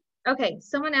 Okay,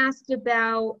 someone asked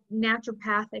about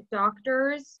naturopathic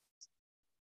doctors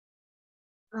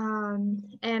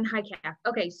and high cap.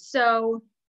 Okay, so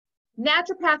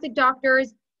naturopathic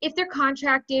doctors, if they're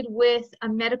contracted with a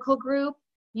medical group,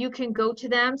 you can go to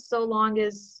them so long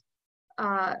as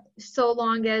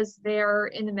they're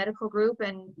in the medical group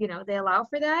and they allow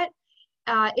for that.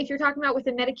 If you're talking about with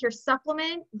a Medicare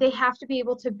supplement, they have to be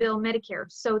able to bill Medicare.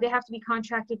 So they have to be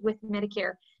contracted with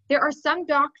Medicare. There are some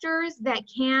doctors that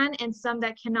can and some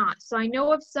that cannot. So I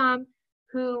know of some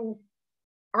who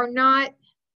are not,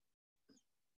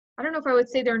 I don't know if I would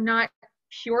say they're not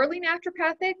purely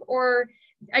naturopathic, or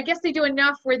I guess they do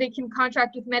enough where they can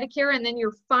contract with Medicare and then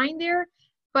you're fine there.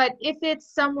 But if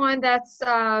it's someone that's,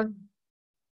 that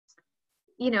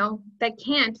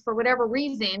can't, for whatever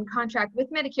reason, contract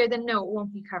with Medicare, then no, it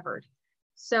won't be covered.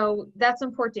 So that's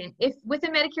important. If with a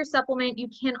Medicare supplement, you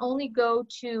can only go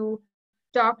to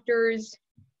doctors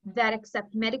that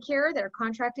accept Medicare, that are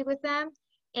contracted with them.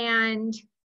 And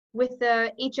with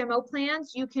the HMO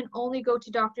plans, you can only go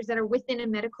to doctors that are within a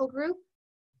medical group.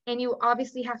 And you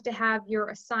obviously have to have your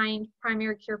assigned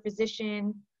primary care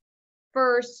physician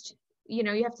first.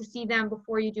 You have to see them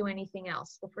before you do anything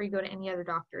else, before you go to any other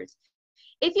doctors.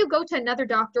 If you go to another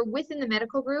doctor within the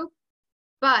medical group,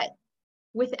 but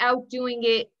without doing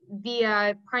it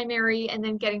via primary and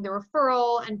then getting the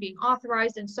referral and being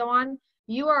authorized and so on,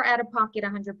 you are out of pocket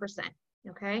 100%,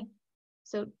 okay?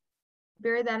 So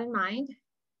bear that in mind.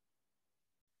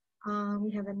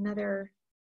 We have another,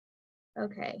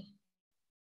 okay.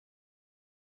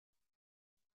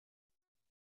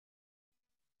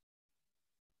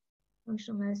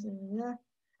 Functional medicine, yeah.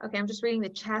 Okay, I'm just reading the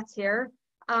chats here.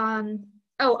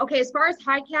 Oh, okay, as far as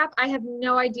high cap, I have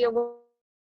no idea what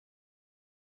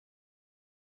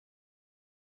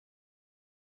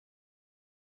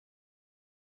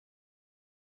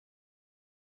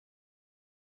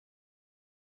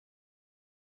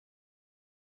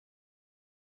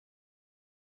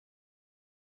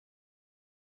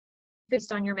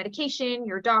based on your medication,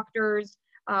 your doctors,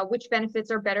 which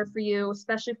benefits are better for you,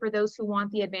 especially for those who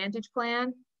want the Advantage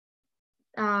plan.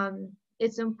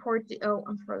 It's important. Oh,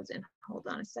 I'm frozen. Hold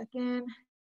on a second.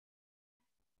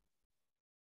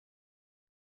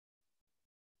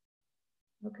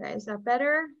 Okay, is that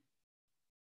better?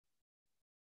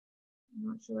 I'm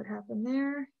not sure what happened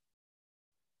there.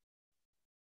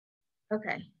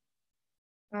 Okay,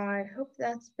 I hope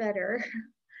that's better.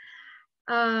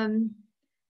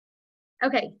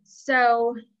 Okay,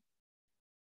 so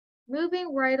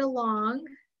moving right along.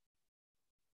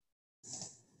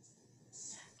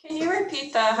 Can you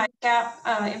repeat the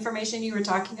HICAP information you were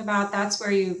talking about? That's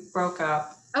where you broke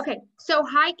up. Okay, so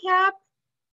HICAP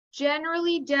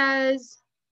generally does,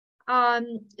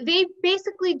 they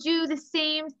basically do the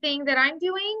same thing that I'm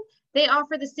doing. They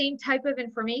offer the same type of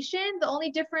information. The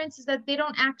only difference is that they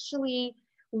don't actually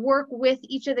work with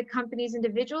each of the companies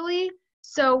individually.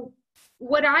 So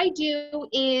what I do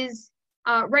is,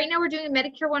 right now we're doing a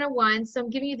Medicare 101, so I'm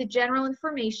giving you the general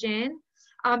information,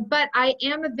 but I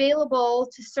am available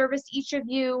to service each of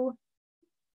you,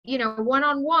 you know,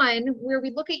 one-on-one, where we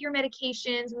look at your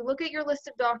medications, we look at your list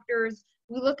of doctors,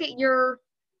 we look at your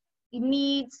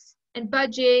needs and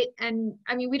budget. And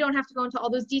I mean, we don't have to go into all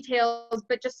those details,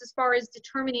 but just as far as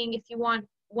determining if you want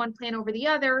one plan over the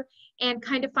other and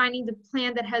kind of finding the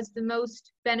plan that has the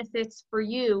most benefits for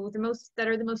you, that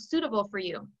are the most suitable for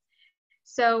you.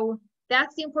 So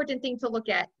that's the important thing to look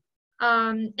at.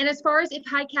 And as far as if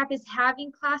HICAP is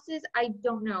having classes, I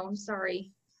don't know, I'm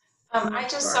sorry. I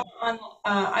just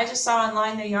saw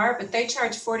online they are, but they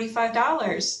charge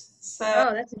 $45. So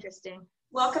Oh, that's interesting.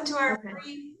 welcome to our Okay.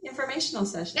 free informational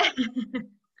session.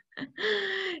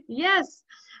 Yes.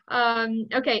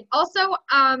 Okay. Also,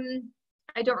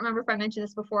 I don't remember if I mentioned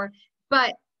this before,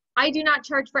 but I do not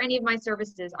charge for any of my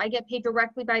services. I get paid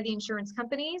directly by the insurance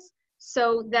companies.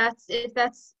 So if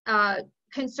that's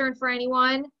concern for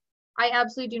anyone, I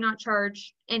absolutely do not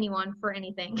charge anyone for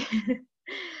anything.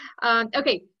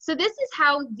 Okay, so this is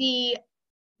how the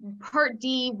Part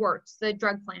D works, the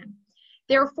drug plan.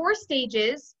 There are 4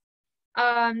 stages.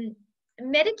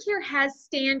 Medicare has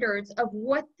standards of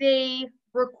what they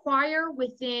require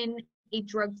within a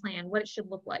drug plan, what it should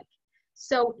look like.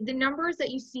 So the numbers that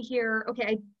you see here,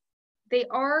 okay, they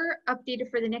are updated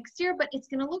for the next year, but it's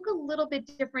going to look a little bit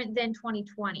different than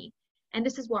 2020. And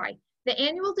this is why. The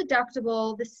annual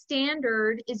deductible, the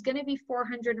standard, is going to be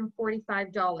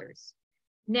 $445.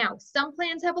 Now, some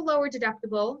plans have a lower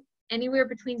deductible, anywhere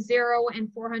between 0 and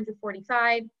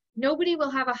 $445. Nobody will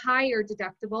have a higher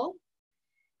deductible.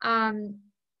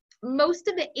 Most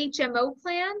of the HMO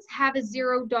plans have a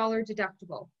 $0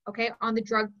 deductible, okay, on the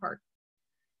drug part.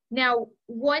 Now,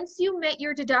 once you met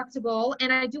your deductible,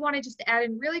 and I do want to just add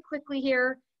in really quickly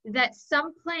here that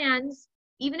some plans,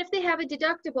 even if they have a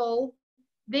deductible,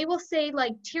 they will say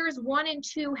like tiers 1 and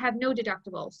 2 have no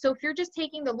deductible. So if you're just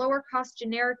taking the lower cost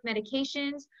generic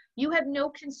medications, you have no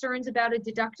concerns about a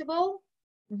deductible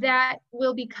that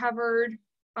will be covered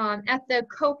at the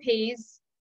copays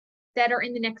that are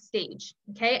in the next stage,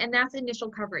 okay? And that's initial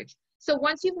coverage. So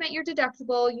once you've met your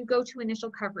deductible, you go to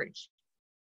initial coverage.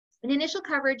 In initial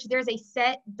coverage, there's a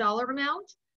set dollar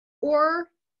amount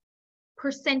or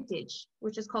percentage,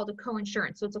 which is called a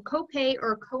coinsurance. So it's a copay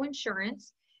or a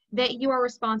coinsurance that you are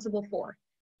responsible for.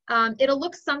 It'll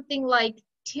look something like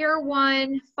tier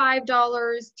 1,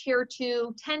 $5, tier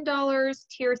 2, $10,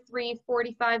 tier 3,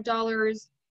 $45,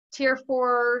 tier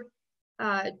 4,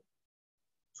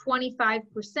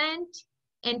 25%,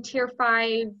 and tier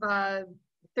 5,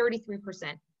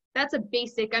 33%. That's a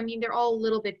basic, I mean, they're all a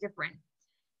little bit different.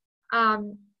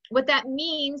 What that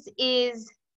means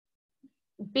is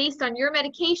based on your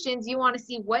medications, you want to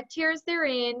see what tiers they're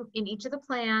in each of the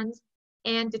plans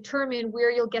and determine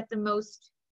where you'll get the most,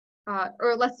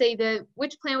 or let's say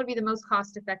which plan would be the most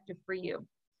cost effective for you,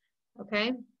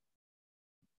 okay?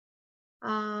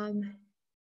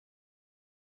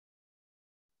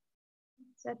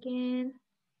 Second.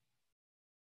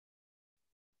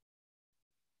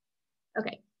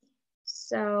 Okay,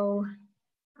 so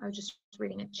I was just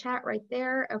reading a chat right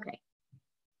there. Okay,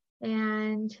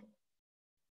 and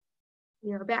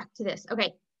we are back to this.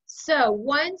 Okay, so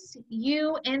once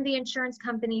you and the insurance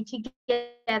company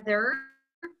together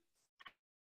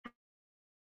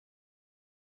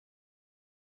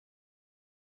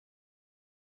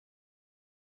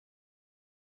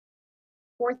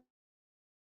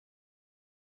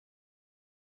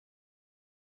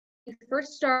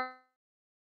first start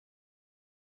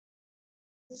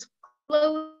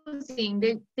closing,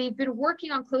 they've been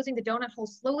working on closing the donut hole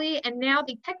slowly, and now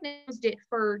they technically closed it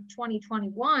for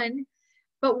 2021.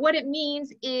 But what it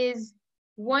means is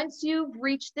once you've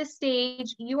reached this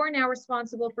stage, you are now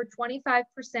responsible for 25%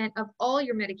 of all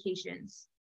your medications.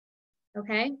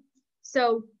 Okay,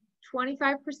 so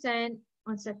 25%.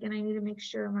 One second, I need to make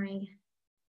sure my,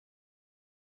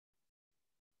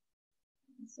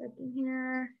 one second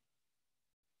here.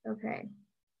 Okay.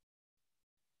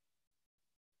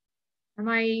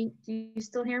 Do you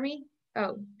still hear me?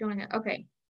 Oh, donut, okay,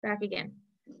 back again.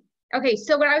 Okay,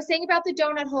 so what I was saying about the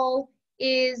donut hole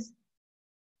is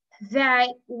that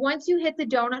once you hit the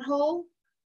donut hole,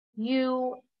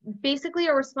 you basically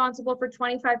are responsible for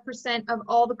 25% of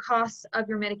all the costs of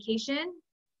your medication.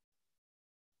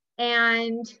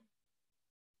 And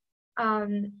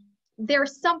there are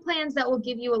some plans that will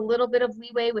give you a little bit of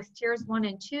leeway with tiers 1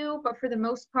 and 2, but for the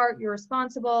most part, you're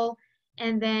responsible.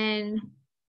 And then,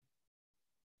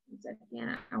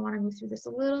 again, I want to move through this a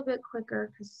little bit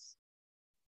quicker because,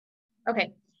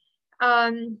 okay.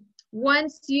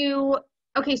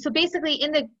 So basically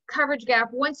in the coverage gap,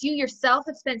 once you yourself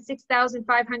have spent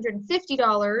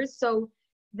 $6,550, so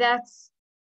that's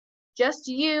just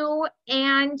you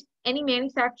and any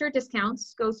manufacturer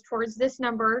discounts goes towards this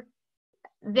number,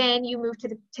 then you move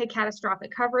to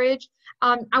catastrophic coverage.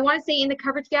 I want to say in the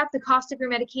coverage gap, the cost of your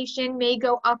medication may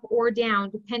go up or down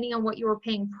depending on what you were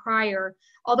paying prior.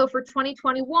 Although for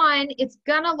 2021, it's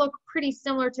gonna look pretty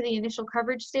similar to the initial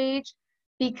coverage stage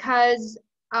because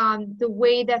the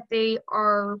way that they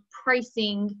are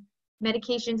pricing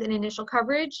medications in initial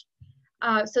coverage.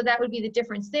 So that would be the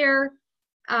difference there.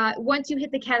 Once you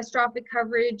hit the catastrophic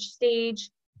coverage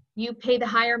stage, you pay the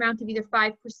higher amount of either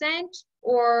 5%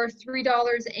 or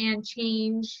 $3 and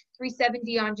change,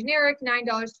 $3.70 on generic,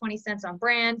 $9.20 on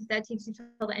brand. That takes you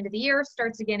till the end of the year,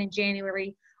 starts again in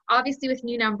January. Obviously with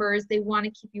new numbers, they want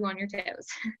to keep you on your toes.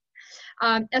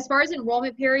 As far as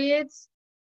enrollment periods,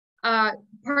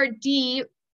 Part D,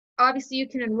 obviously you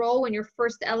can enroll when you're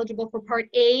first eligible for Part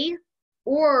A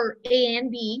or A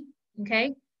and B,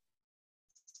 okay?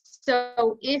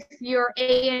 So if your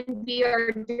A and B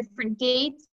are different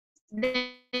dates, then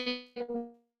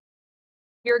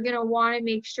you're gonna wanna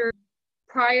make sure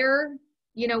prior,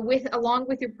 along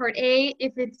with your Part A,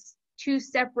 if it's 2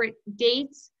 separate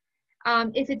dates,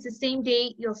 if it's the same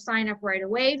date, you'll sign up right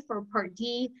away for Part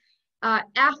D.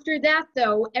 After that,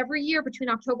 though, every year between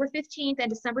October 15th and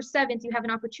December 7th, you have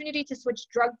an opportunity to switch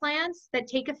drug plans that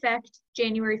take effect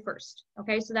January 1st.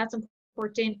 Okay, so that's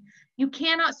important. You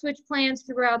cannot switch plans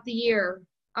throughout the year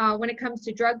when it comes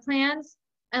to drug plans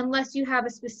unless you have a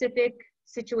specific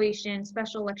situation,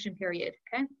 special election period.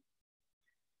 Okay.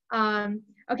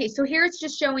 Okay, so here it's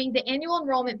just showing the annual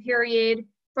enrollment period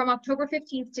from October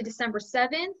 15th to December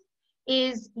 7th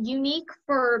is unique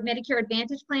for Medicare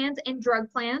Advantage plans and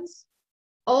drug plans.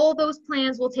 All those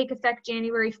plans will take effect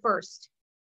January 1st.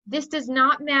 This does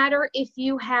not matter if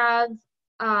you have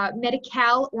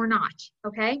Medi-Cal or not,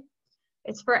 okay?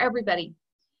 It's for everybody.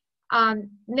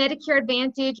 Medicare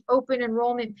Advantage open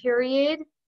enrollment period.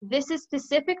 This is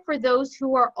specific for those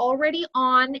who are already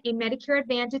on a Medicare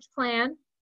Advantage plan.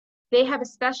 They have a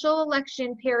special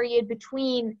election period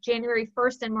between January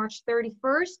 1st and March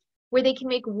 31st where they can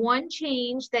make one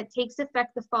change that takes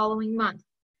effect the following month.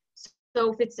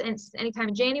 So if it's anytime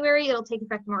in January, it'll take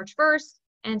effect March 1st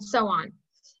and so on.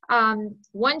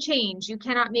 One change, you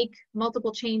cannot make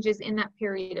multiple changes in that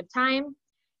period of time.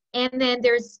 And then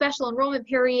there's a special enrollment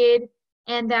period,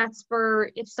 and that's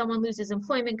for if someone loses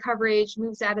employment coverage,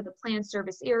 moves out of the plan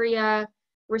service area,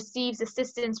 receives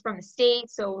assistance from the state,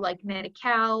 so like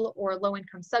Medi-Cal or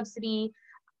low-income subsidy.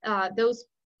 Those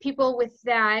people with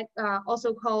that,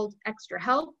 also called extra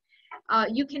help,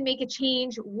 you can make a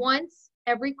change once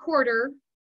every quarter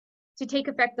to take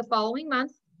effect the following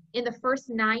month in the first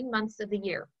 9 months of the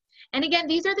year. And again,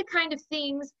 these are the kind of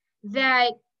things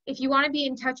that if you want to be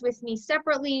in touch with me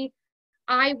separately,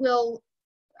 I will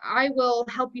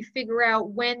help you figure out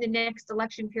when the next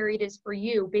election period is for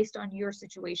you based on your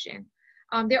situation.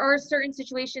 There are certain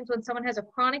situations when someone has a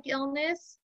chronic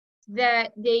illness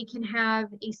that they can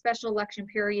have a special election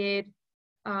period.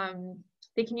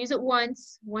 They can use it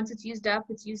once it's used up,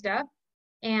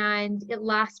 and it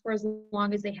lasts for as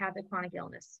long as they have the chronic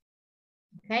illness.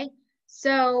 Okay,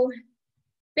 so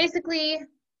basically,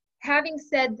 having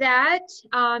said that,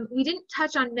 we didn't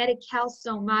touch on Medi-Cal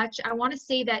so much. I want to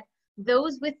say that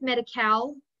those with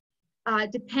Medi-Cal,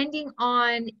 depending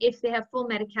on if they have full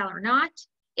Medi-Cal or not,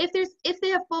 if they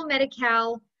have full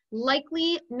Medi-Cal,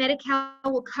 likely Medi-Cal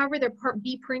will cover their Part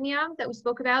B premium that we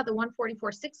spoke about, the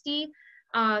 $144.60.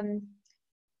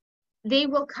 They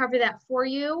will cover that for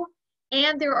you.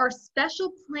 And there are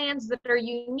special plans that are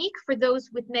unique for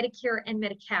those with Medicare and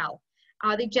Medi-Cal.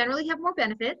 They generally have more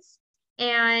benefits,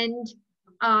 and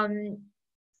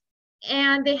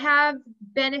they have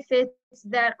benefits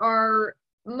that are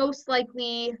most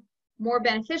likely more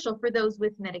beneficial for those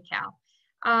with Medi-Cal.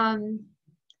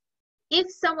 If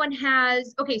someone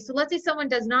has, okay, so let's say someone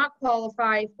does not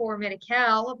qualify for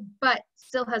Medi-Cal, but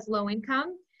still has low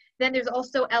income, then there's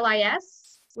also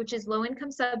LIS, which is low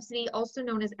income subsidy, also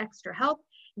known as extra help.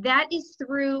 That is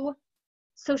through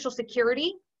Social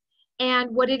Security.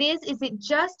 And what it is it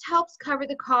just helps cover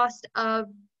the cost of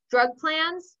drug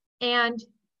plans and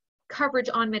coverage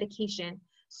on medication.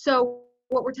 So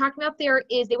what we're talking about there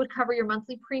is they would cover your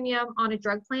monthly premium on a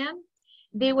drug plan.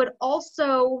 They would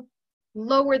also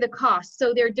lower the cost.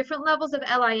 So there are different levels of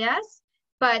LIS,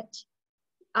 but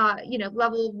you know,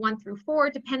 level 1 through 4,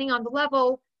 depending on the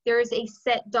level, there is a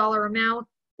set dollar amount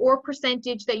or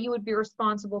percentage that you would be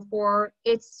responsible for.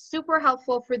 It's super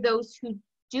helpful for those who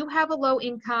do have a low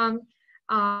income,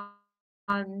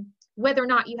 whether or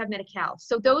not you have Medi-Cal.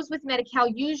 So those with Medi-Cal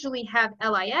usually have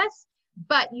LIS,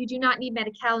 but you do not need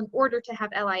Medi-Cal in order to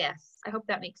have LIS. I hope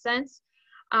that makes sense.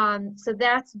 So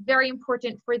that's very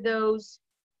important for those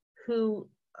who,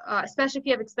 especially if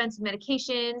you have expensive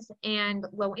medications and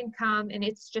low income, and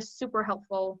it's just super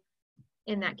helpful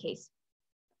in that case.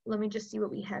 Let me just see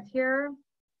what we have here.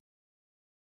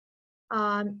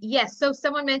 Yes, so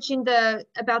someone mentioned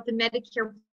about the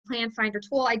Medicare Plan Finder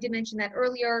tool. I did mention that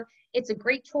earlier. It's a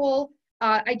great tool.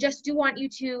 I just do want you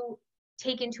to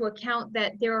take into account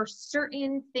that there are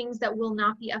certain things that will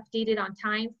not be updated on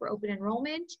time for open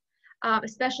enrollment,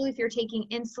 especially if you're taking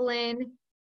insulin.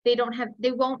 They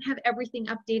won't have everything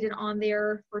updated on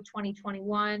there for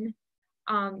 2021.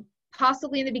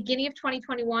 Possibly in the beginning of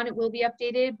 2021, it will be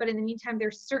updated, but in the meantime,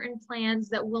 there's certain plans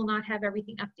that will not have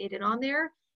everything updated on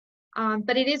there.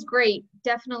 But it is great.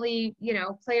 Definitely, you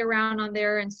know, play around on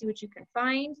there and see what you can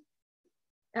find.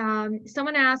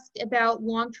 Someone asked about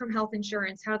long-term health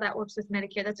insurance, how that works with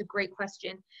Medicare. That's a great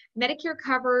question. Medicare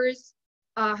covers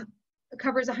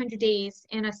 100 days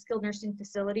in a skilled nursing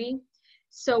facility.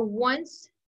 So once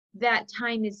that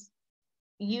time is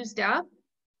used up,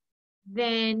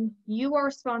 then you are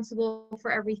responsible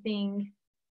for everything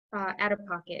out of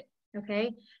pocket,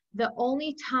 okay? The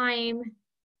only time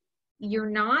you're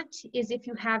not is if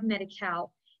you have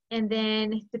Medi-Cal. And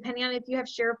then depending on if you have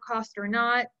share of cost or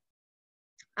not,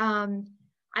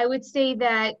 I would say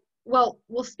that, well,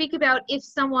 we'll speak about if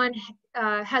someone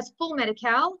has full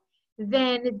Medi-Cal,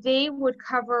 then they would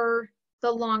cover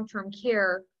the long-term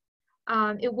care.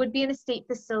 It would be in a state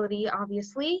facility,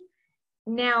 obviously.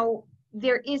 Now,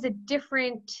 there is a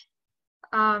different,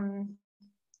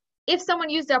 if someone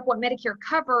used up what Medicare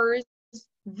covers,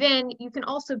 then you can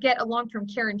also get a long-term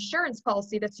care insurance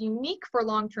policy that's unique for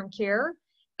long-term care,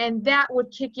 and that would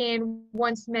kick in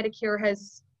once Medicare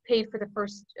has paid for the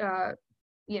first,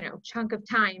 you know, chunk of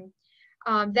time.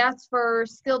 That's for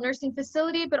skilled nursing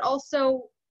facility, but also,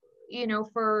 you know,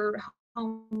 for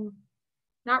home,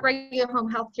 not regular home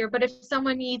health care, but if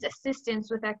someone needs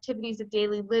assistance with activities of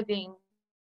daily living,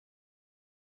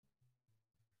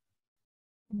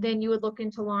 then you would look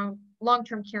into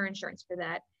long-term care insurance for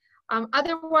that.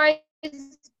 Otherwise,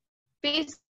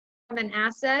 based on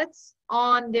assets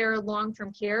on their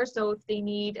long-term care, so if they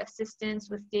need assistance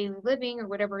with daily living or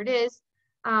whatever it is,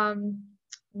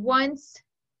 once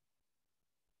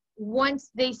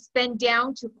they spend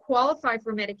down to qualify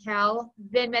for Medi-Cal,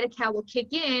 then Medi-Cal will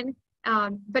kick in,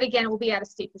 but again, it will be at a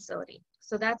state facility.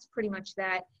 So that's pretty much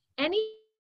that.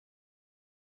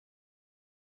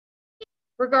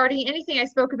 Regarding anything I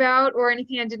spoke about or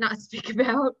anything I did not speak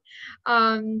about,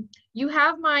 you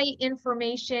have my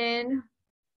information.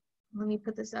 Let me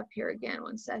put this up here again,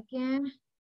 1 second.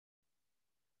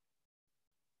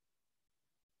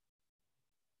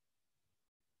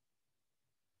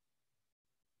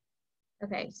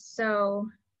 Okay, so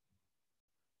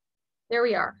there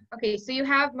we are. Okay, so you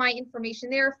have my information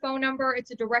there, phone number,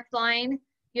 it's a direct line.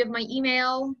 You have my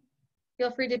email.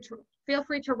 Feel free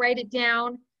to write it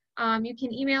down. You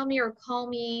can email me or call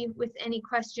me with any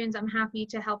questions. I'm happy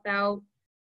to help out,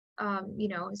 you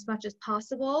know, as much as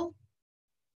possible.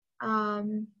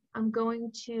 I'm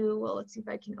going to, well, let's see if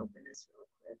I can open this real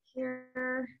quick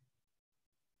here.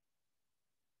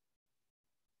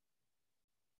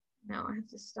 No, I have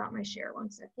to stop my share 1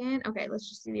 second. Okay, let's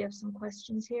just see, we have some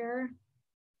questions here.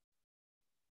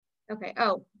 Okay,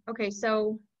 oh, okay,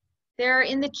 so there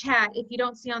in the chat, if you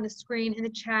don't see on the screen, in the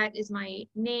chat is my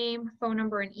name, phone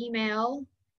number, and email.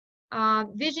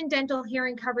 Vision, dental,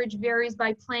 hearing coverage varies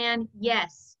by plan,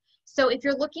 yes. So if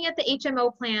you're looking at the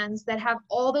HMO plans that have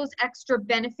all those extra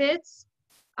benefits,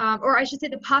 or I should say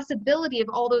the possibility of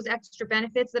all those extra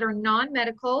benefits that are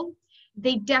non-medical,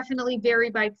 they definitely vary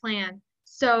by plan.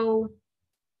 So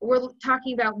we're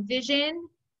talking about vision,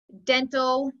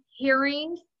 dental,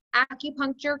 hearing,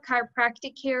 acupuncture,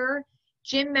 chiropractic care,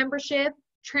 gym membership,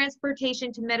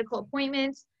 transportation to medical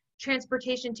appointments,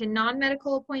 transportation to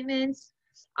non-medical appointments.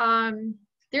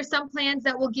 There's some plans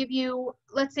that will give you,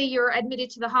 let's say you're admitted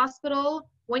to the hospital.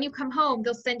 When you come home,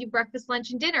 they'll send you breakfast,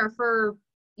 lunch, and dinner for,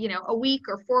 you know, a week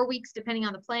or 4 weeks, depending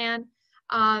on the plan.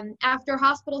 After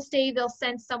hospital stay, they'll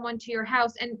send someone to your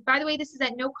house. And by the way, this is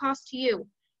at no cost to you.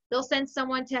 They'll send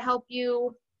someone to help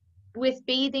you with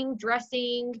bathing,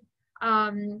 dressing,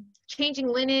 changing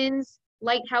linens,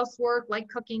 light housework, light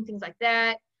cooking, things like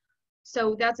that.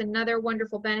 So that's another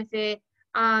wonderful benefit.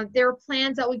 There are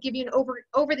plans that will give you an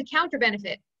over-the-counter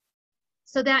benefit.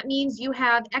 So that means you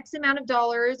have X amount of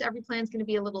dollars. Every plan is going to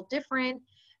be a little different,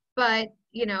 but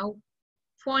you know,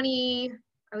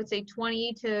 I would say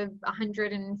 $20 to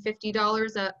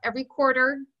 $150 every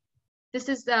quarter. This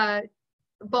is the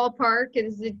ballpark. It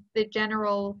is the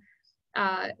general,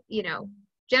 you know,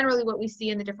 generally what we see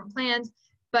in the different plans.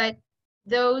 But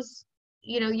those,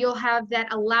 you know, you'll have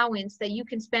that allowance that you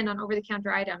can spend on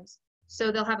over-the-counter items. So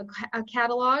they'll have a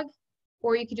catalog,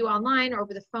 or you could do online or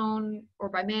over the phone or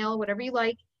by mail, whatever you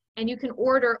like. And you can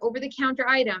order over-the-counter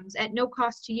items at no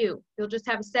cost to you. You'll just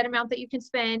have a set amount that you can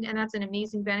spend, and that's an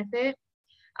amazing benefit.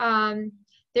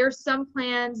 There's some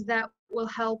plans that will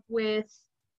help with,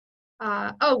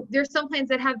 there's some plans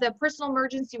that have the personal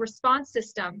emergency response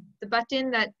system. The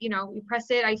button that, you know, you press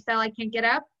it, I fell, I can't get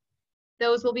up.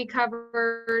 Those will be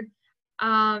covered.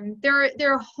 There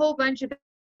are a whole bunch of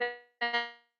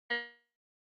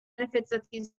benefits that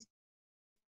these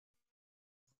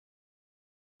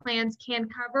plans can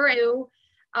cover.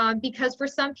 Because for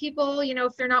some people, you know,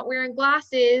 if they're not wearing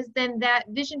glasses, then that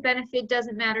vision benefit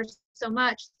doesn't matter so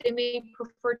much. They may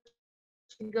prefer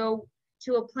to go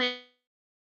to a plan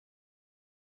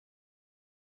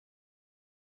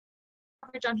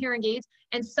on hearing aids,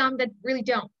 and some that really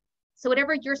don't. So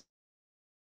whatever your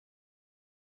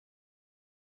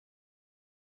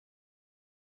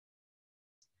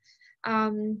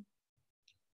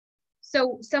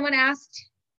so someone asked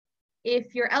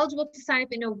if you're eligible to sign up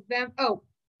in November. Oh,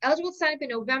 eligible to sign up in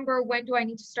November. When do I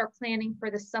need to start planning for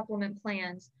the supplement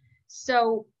plans?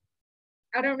 So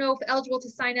I don't know if eligible to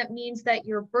sign up means that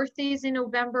your birthday is in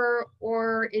November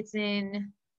or it's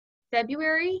in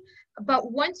February.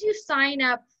 But once you sign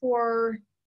up for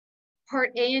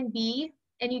Part A and B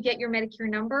and you get your Medicare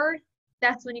number,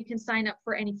 that's when you can sign up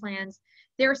for any plans.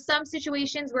 There are some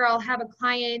situations where I'll have a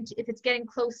client, if it's getting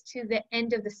close to the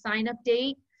end of the sign-up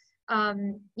date,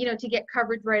 you know, to get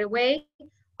coverage right away,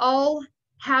 I'll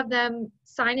have them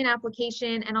sign an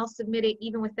application and I'll submit it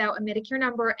even without a Medicare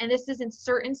number. And this is in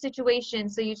certain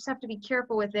situations, so you just have to be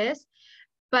careful with this.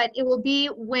 But it will be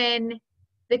when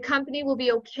the company will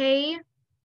be okay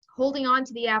holding on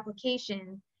to the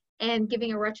application and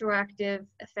giving a retroactive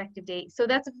effective date. So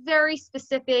that's very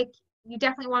specific. You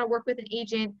definitely want to work with an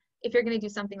agent if you're going to do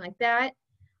something like that.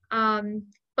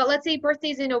 But let's say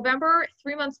birthday's in November,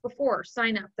 3 months before,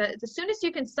 sign up. The soonest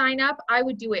you can sign up, I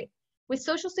would do it. With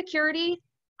Social Security,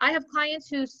 I have clients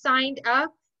who signed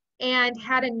up and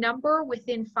had a number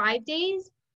within 5 days,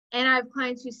 and I have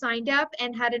clients who signed up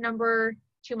and had a number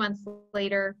 2 months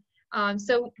later.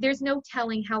 So there's no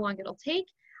telling how long it'll take.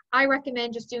 I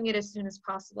recommend just doing it as soon as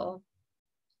possible.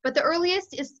 But the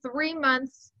earliest is 3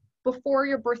 months before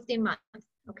your birthday month,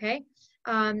 okay?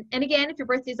 And again, if your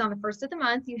birthday is on the 1st of the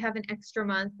month, you have an extra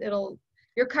month.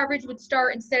 Your coverage would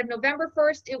start, instead of November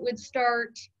 1st, it would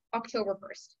start October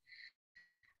 1st.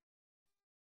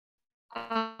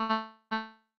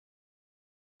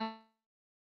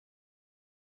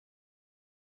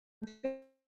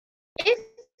 If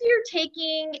you're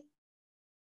taking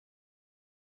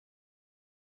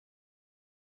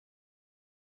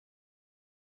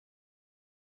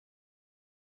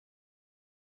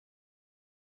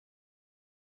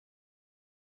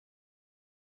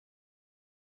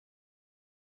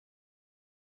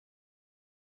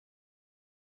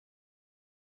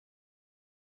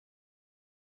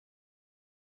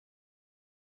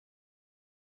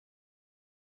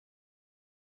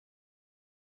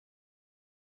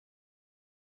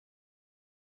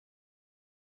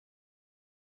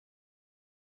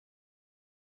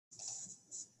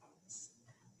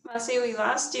Musia, we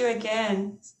lost you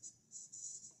again.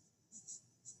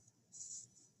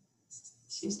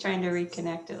 She's trying to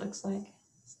reconnect, it looks like.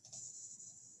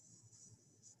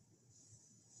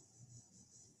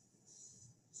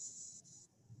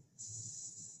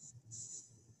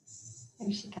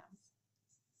 There she comes.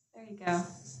 There you go.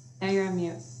 Now you're on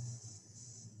mute.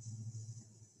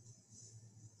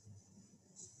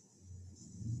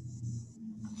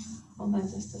 Hold on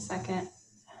just a second.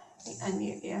 Let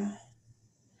me unmute you.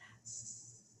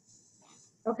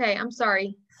 Okay, I'm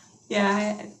sorry.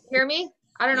 Yeah. Hear me?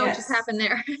 I don't know what just happened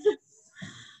there.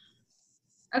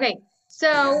 Okay,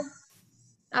 so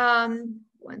 1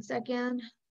 second.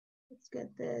 Let's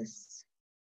get this.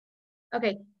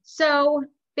 Okay, so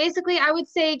basically I would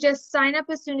say just sign up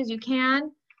as soon as you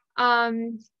can.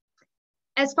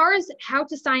 As far as how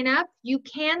to sign up, you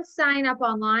can sign up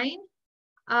online.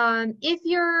 If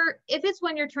it's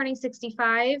when you're turning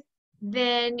 65,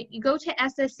 then you go to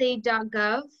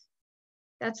ssa.gov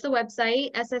That's the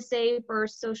website, SSA for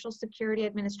Social Security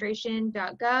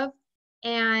Administration.gov.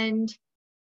 And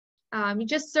you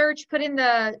just search, put in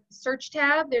the search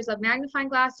tab. There's a magnifying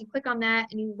glass. You click on that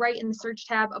and you write in the search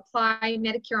tab, apply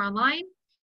Medicare online.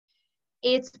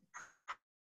 It's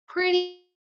pretty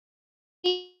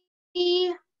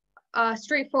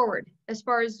straightforward as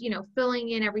far as, filling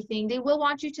in everything. They will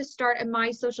want you to start a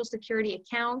My Social Security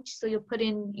account. So you'll put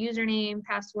in username,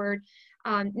 password.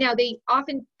 Now they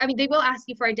will ask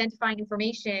you for identifying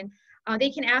information. They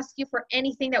can ask you for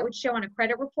anything that would show on a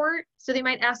credit report. So they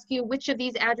might ask you, which of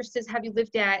these addresses have you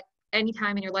lived at any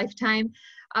time in your lifetime?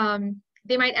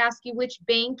 They might ask you which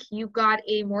bank you got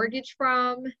a mortgage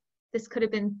from. This could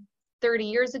have been 30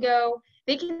 years ago.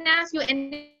 They can ask you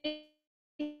anything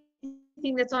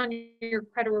that's on your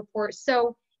credit report.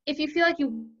 So if you feel like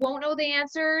you won't know the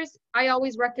answers, I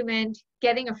always recommend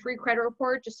getting a free credit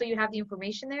report just so you have the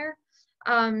information there.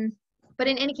 But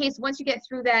in any case, once you get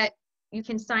through that, you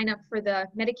can sign up for the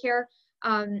Medicare.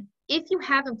 If you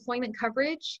have employment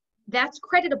coverage, that's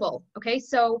creditable, okay?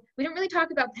 So we don't really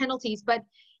talk about penalties, but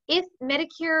if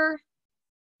Medicare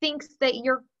thinks that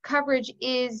your coverage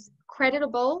is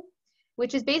creditable,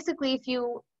 which is basically if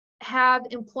you have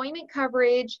employment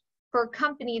coverage for a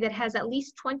company that has at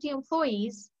least 20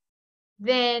 employees,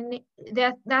 then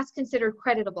that's considered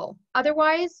creditable.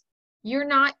 Otherwise, you're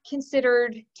not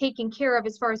considered taken care of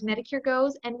as far as Medicare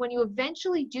goes. And when you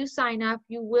eventually do sign up,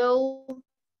 you will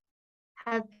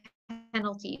have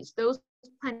penalties. Those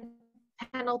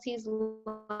penalties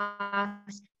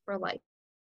last for life.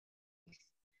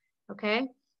 Okay?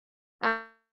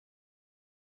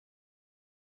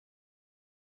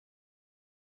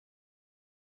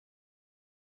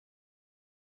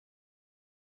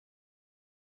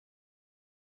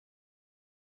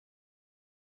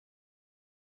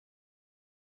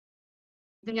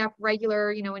 Up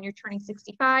regular, when you're turning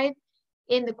 65.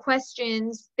 In the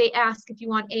questions, they ask if you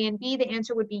want A and B. The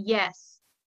answer would be yes.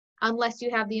 Unless you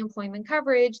have the employment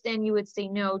coverage, then you would say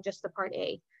no, just the part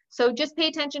A. So just pay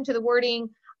attention to the wording.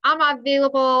 I'm not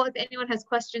available. If anyone has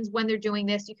questions when they're doing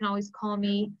this, you can always call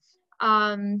me.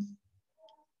 1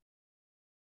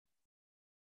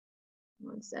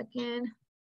 second.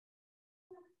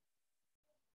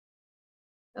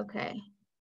 Okay.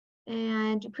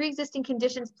 And do pre-existing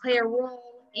conditions play a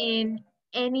role in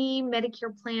any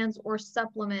Medicare plans or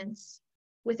supplements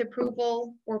with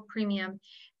approval or premium?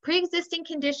 Pre-existing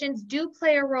conditions do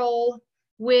play a role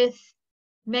with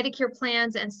Medicare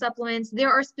plans and supplements. There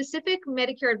are specific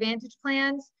Medicare Advantage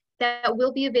plans that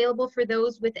will be available for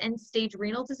those with end-stage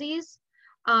renal disease.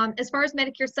 As far as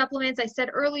Medicare supplements, I said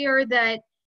earlier that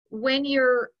when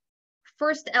you're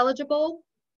first eligible,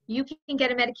 you can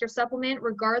get a Medicare supplement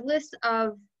regardless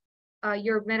of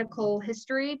your medical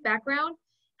history background.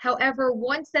 However,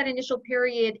 once that initial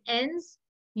period ends,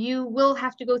 you will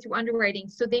have to go through underwriting.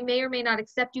 So they may or may not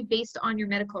accept you based on your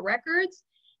medical records,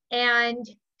 and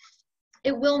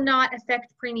it will not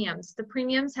affect premiums. The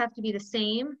premiums have to be the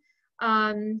same.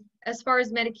 As far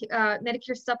as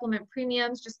Medicare supplement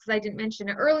premiums, just because I didn't mention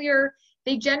it earlier,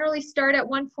 they generally start at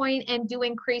one point and do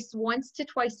increase once to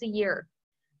twice a year.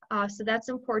 So that's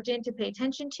important to pay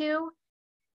attention to.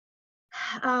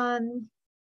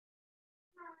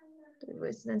 It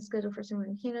was then scheduled for someone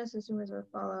in keynote, so consumers will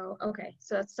follow. Okay,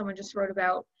 so that's someone just wrote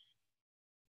about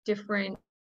different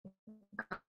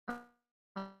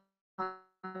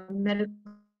medical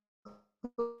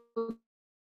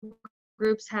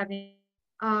groups having.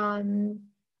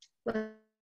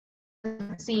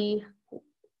 Let's see,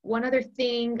 one other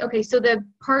thing. Okay, so the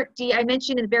Part D, I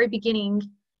mentioned in the very beginning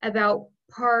about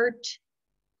Part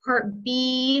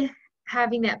B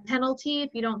having that penalty if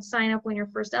you don't sign up when you're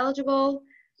first eligible.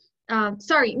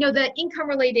 The income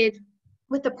related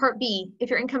with the Part B. If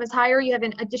your income is higher, you have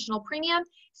an additional premium.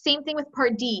 Same thing with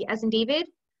Part D, as in David.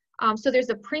 So there's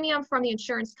a premium from the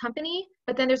insurance company,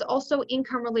 but then there's also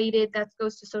income related that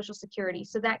goes to Social Security.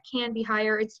 So that can be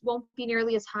higher. It won't be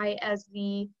nearly as high as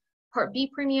the Part B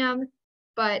premium,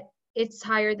 but it's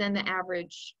higher than the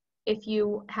average if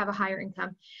you have a higher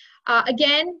income.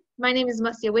 Again, my name is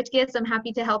Musia Witkes. I'm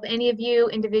happy to help any of you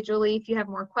individually if you have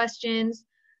more questions.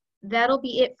 That'll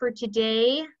be it for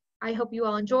today. I hope you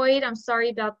all enjoyed. I'm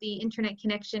sorry about the internet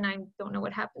connection. I don't know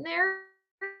what happened there.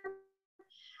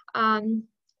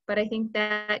 But I think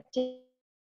that takes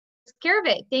care of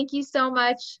it. Thank you so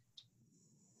much.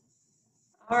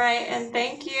 All right, and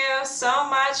thank you so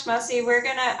much, Musi. We're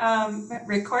gonna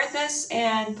record this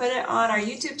and put it on our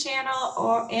YouTube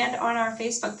channel and on our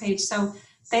Facebook page. So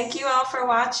thank you all for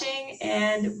watching,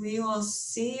 and we will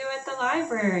see you at the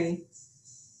library.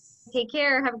 Take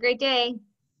care. Have a great day.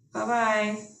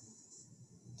 Bye-bye.